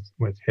area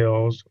with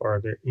hills,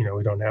 or that,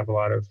 we don't have a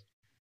lot of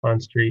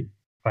on-street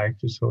bike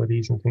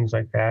facilities and things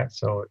like that.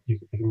 So you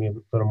can be a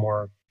little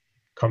more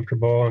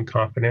comfortable and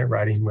confident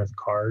riding with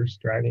cars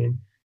driving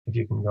if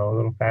you can go a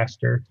little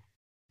faster.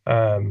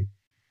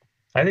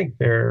 I think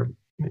they're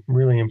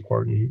really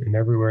important, and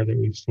everywhere that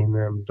we've seen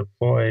them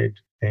deployed,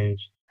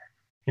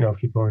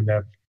 people end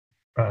up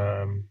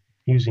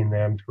using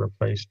them to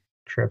replace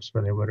trips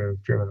where they would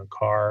have driven a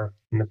car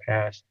in the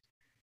past.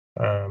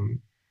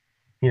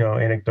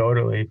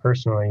 Anecdotally,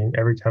 personally,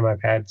 every time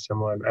I've had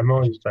someone, I'm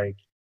always like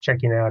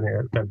checking out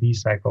a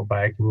B-cycle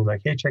bike and being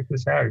like, hey, check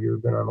this out. Have you ever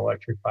been on an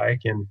electric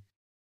bike? And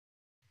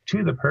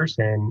to the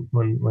person,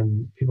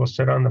 when people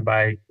sit on the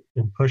bike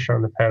and push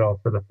on the pedal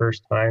for the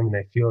first time and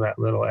they feel that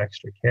little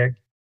extra kick,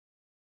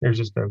 there's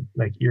just a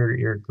like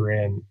ear-to-ear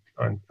grin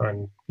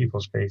on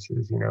people's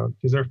faces,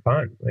 because they're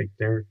fun. Like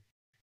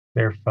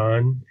they're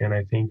fun, and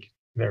I think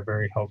they're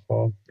very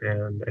helpful,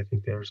 and I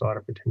think there's a lot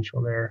of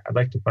potential there. I'd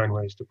like to find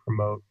ways to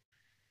promote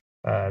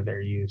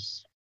their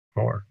use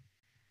more.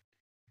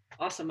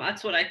 Awesome.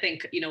 That's what I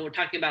think. We're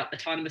talking about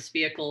autonomous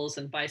vehicles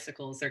and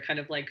bicycles. They're kind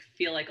of like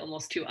feel like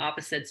almost two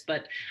opposites.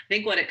 But I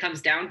think what it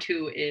comes down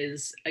to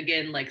is,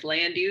 again, like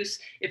land use.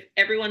 If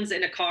everyone's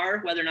in a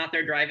car, whether or not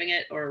they're driving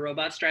it or a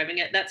robot's driving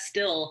it, that's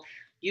still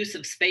use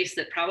of space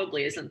that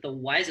probably isn't the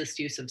wisest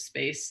use of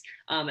space.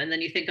 And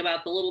then you think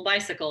about the little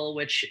bicycle,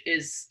 which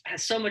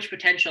has so much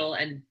potential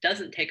and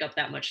doesn't take up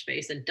that much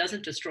space and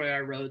doesn't destroy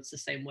our roads the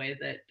same way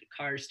that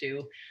cars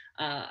do.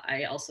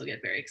 I also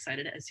get very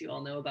excited, as you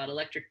all know, about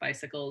electric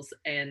bicycles,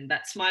 and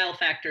that smile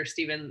factor,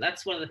 Stephen.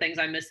 That's one of the things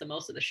I miss the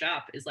most at the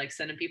shop, is like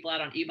sending people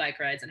out on e-bike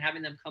rides and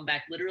having them come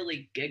back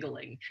literally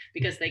giggling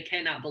because they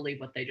cannot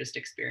believe what they just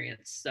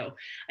experienced. So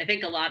I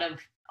think all of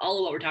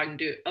what we're talking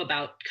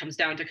about comes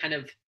down to kind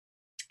of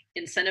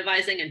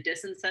incentivizing and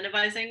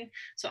disincentivizing.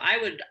 So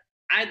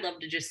I'd love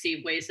to just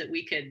see ways that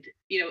we could,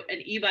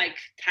 an e-bike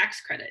tax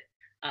credit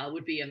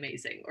would be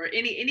amazing, or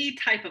any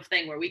type of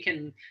thing where we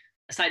can,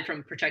 aside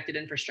from protected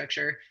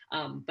infrastructure,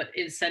 but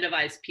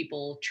incentivize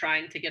people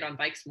trying to get on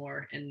bikes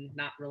more and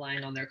not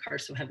relying on their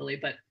cars so heavily.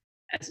 But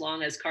as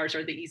long as cars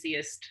are the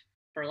easiest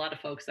for a lot of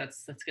folks,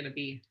 that's going to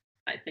be,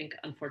 I think,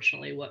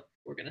 unfortunately, what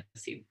we're going to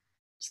see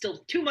still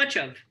too much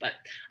of. But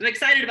I'm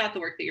excited about the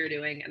work that you're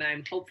doing, and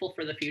I'm hopeful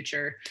for the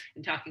future.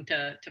 And talking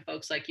to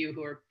folks like you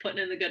who are putting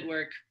in the good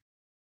work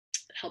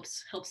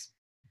helps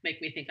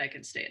make me think I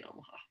can stay in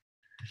Omaha.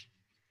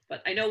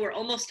 But I know we're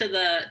almost to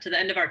the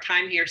end of our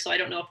time here, so I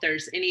don't know if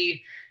there's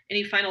any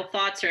final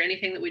thoughts or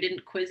anything that we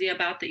didn't quiz you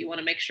about that you want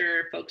to make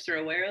sure folks are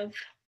aware of.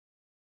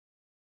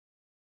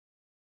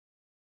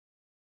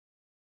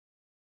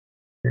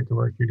 The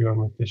work you're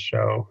doing with this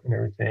show and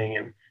everything,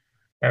 and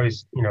I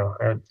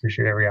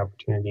appreciate every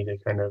opportunity to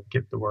kind of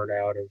get the word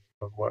out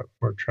of what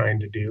we're trying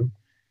to do,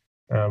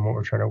 what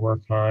we're trying to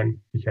work on,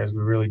 because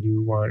we really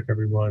do want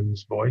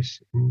everyone's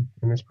voice in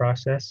this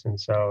process. And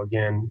so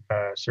again,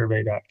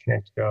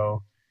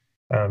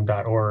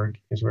 survey.connectgo.org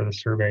is where the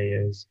survey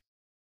is.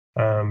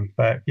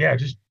 But yeah,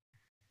 just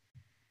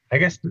I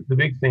guess the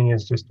big thing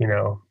is just, we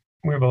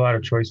have a lot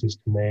of choices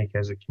to make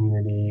as a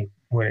community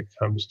when it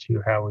comes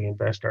to how we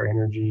invest our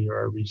energy or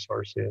our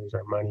resources,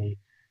 our money.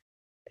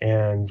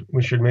 And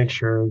we should make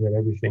sure that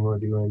everything we're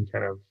doing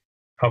kind of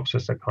helps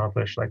us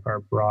accomplish like our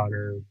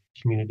broader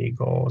community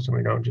goals, and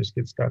we don't just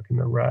get stuck in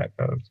the rut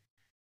of,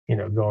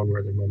 going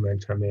where the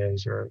momentum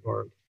is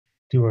or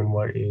doing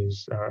what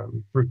is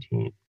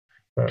routine.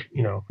 But,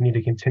 we need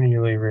to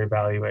continually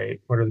reevaluate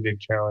what are the big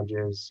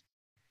challenges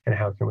and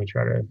how can we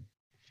try to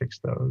fix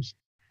those.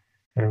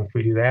 And if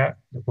we do that,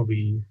 we'll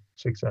be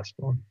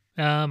successful.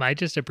 I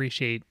just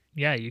appreciate,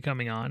 you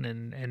coming on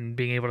and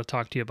being able to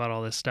talk to you about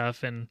all this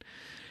stuff. And,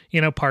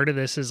 part of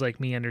this is like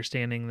me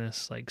understanding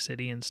this like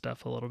city and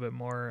stuff a little bit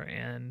more.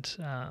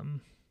 And,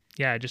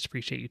 I just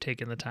appreciate you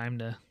taking the time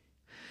to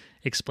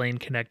explain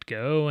Connect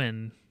Go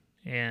and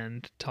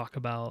talk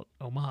about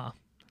Omaha.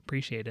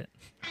 Appreciate it.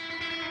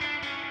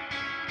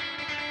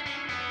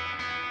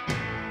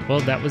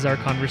 Well, that was our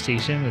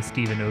conversation with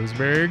Steven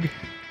Osberg.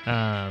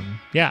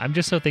 I'm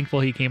just so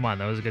thankful he came on.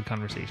 That was a good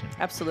conversation.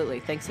 Absolutely.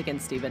 Thanks again,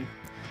 Steven.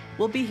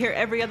 We'll be here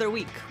every other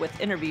week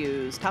with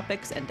interviews,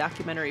 topics, and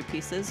documentary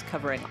pieces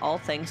covering all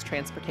things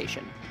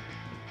transportation.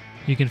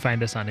 You can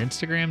find us on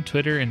Instagram,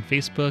 Twitter, and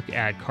Facebook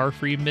at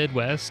CarFree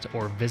Midwest,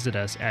 or visit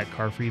us at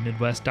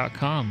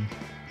carfreemidwest.com.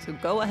 So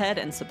go ahead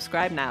and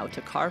subscribe now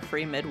to Car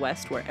Free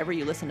Midwest wherever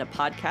you listen to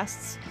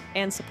podcasts,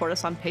 and support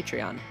us on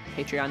Patreon,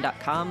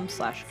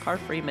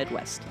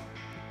 patreon.com/carfreemidwest.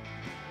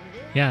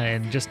 Yeah,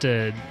 and just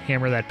to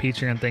hammer that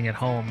Patreon thing at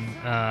home,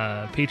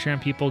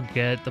 Patreon people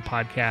get the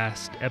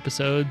podcast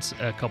episodes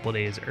a couple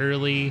days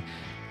early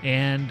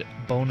and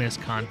bonus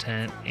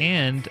content.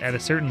 And at a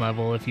certain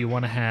level, if you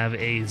want to have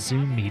a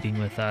Zoom meeting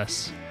with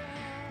us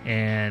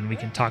and we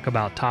can talk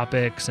about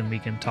topics and we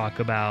can talk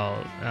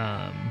about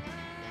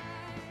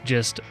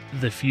just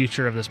the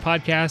future of this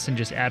podcast and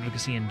just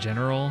advocacy in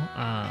general,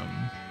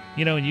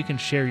 and you can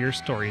share your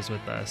stories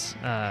with us.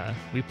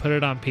 We put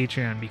it on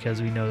Patreon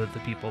because we know that the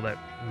people that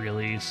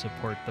really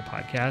support the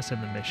podcast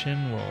and the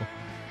mission will,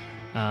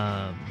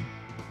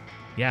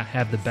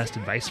 have the best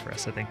advice for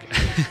us, I think.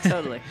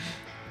 Totally.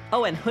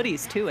 Oh, and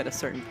hoodies too at a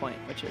certain point,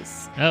 which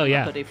is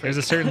there's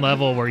a certain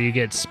level where you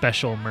get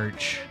special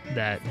merch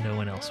that no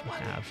one else will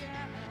have.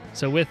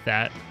 So with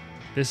that,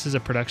 this is a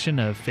production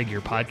of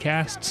Figure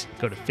Podcasts.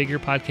 Go to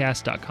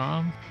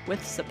figurepodcast.com.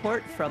 With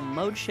support from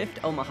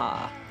ModeShift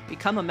Omaha.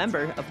 Become a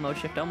member of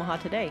ModeShift Omaha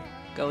today.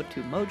 Go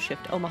to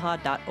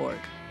modeshiftomaha.org.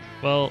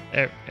 Well,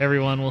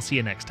 everyone, we'll see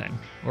you next time.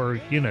 Or,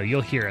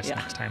 you'll hear us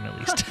next time at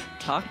least.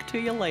 Talk to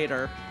you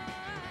later.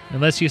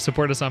 Unless you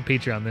support us on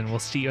Patreon, then we'll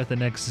see you at the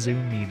next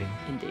Zoom meeting.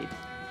 Indeed.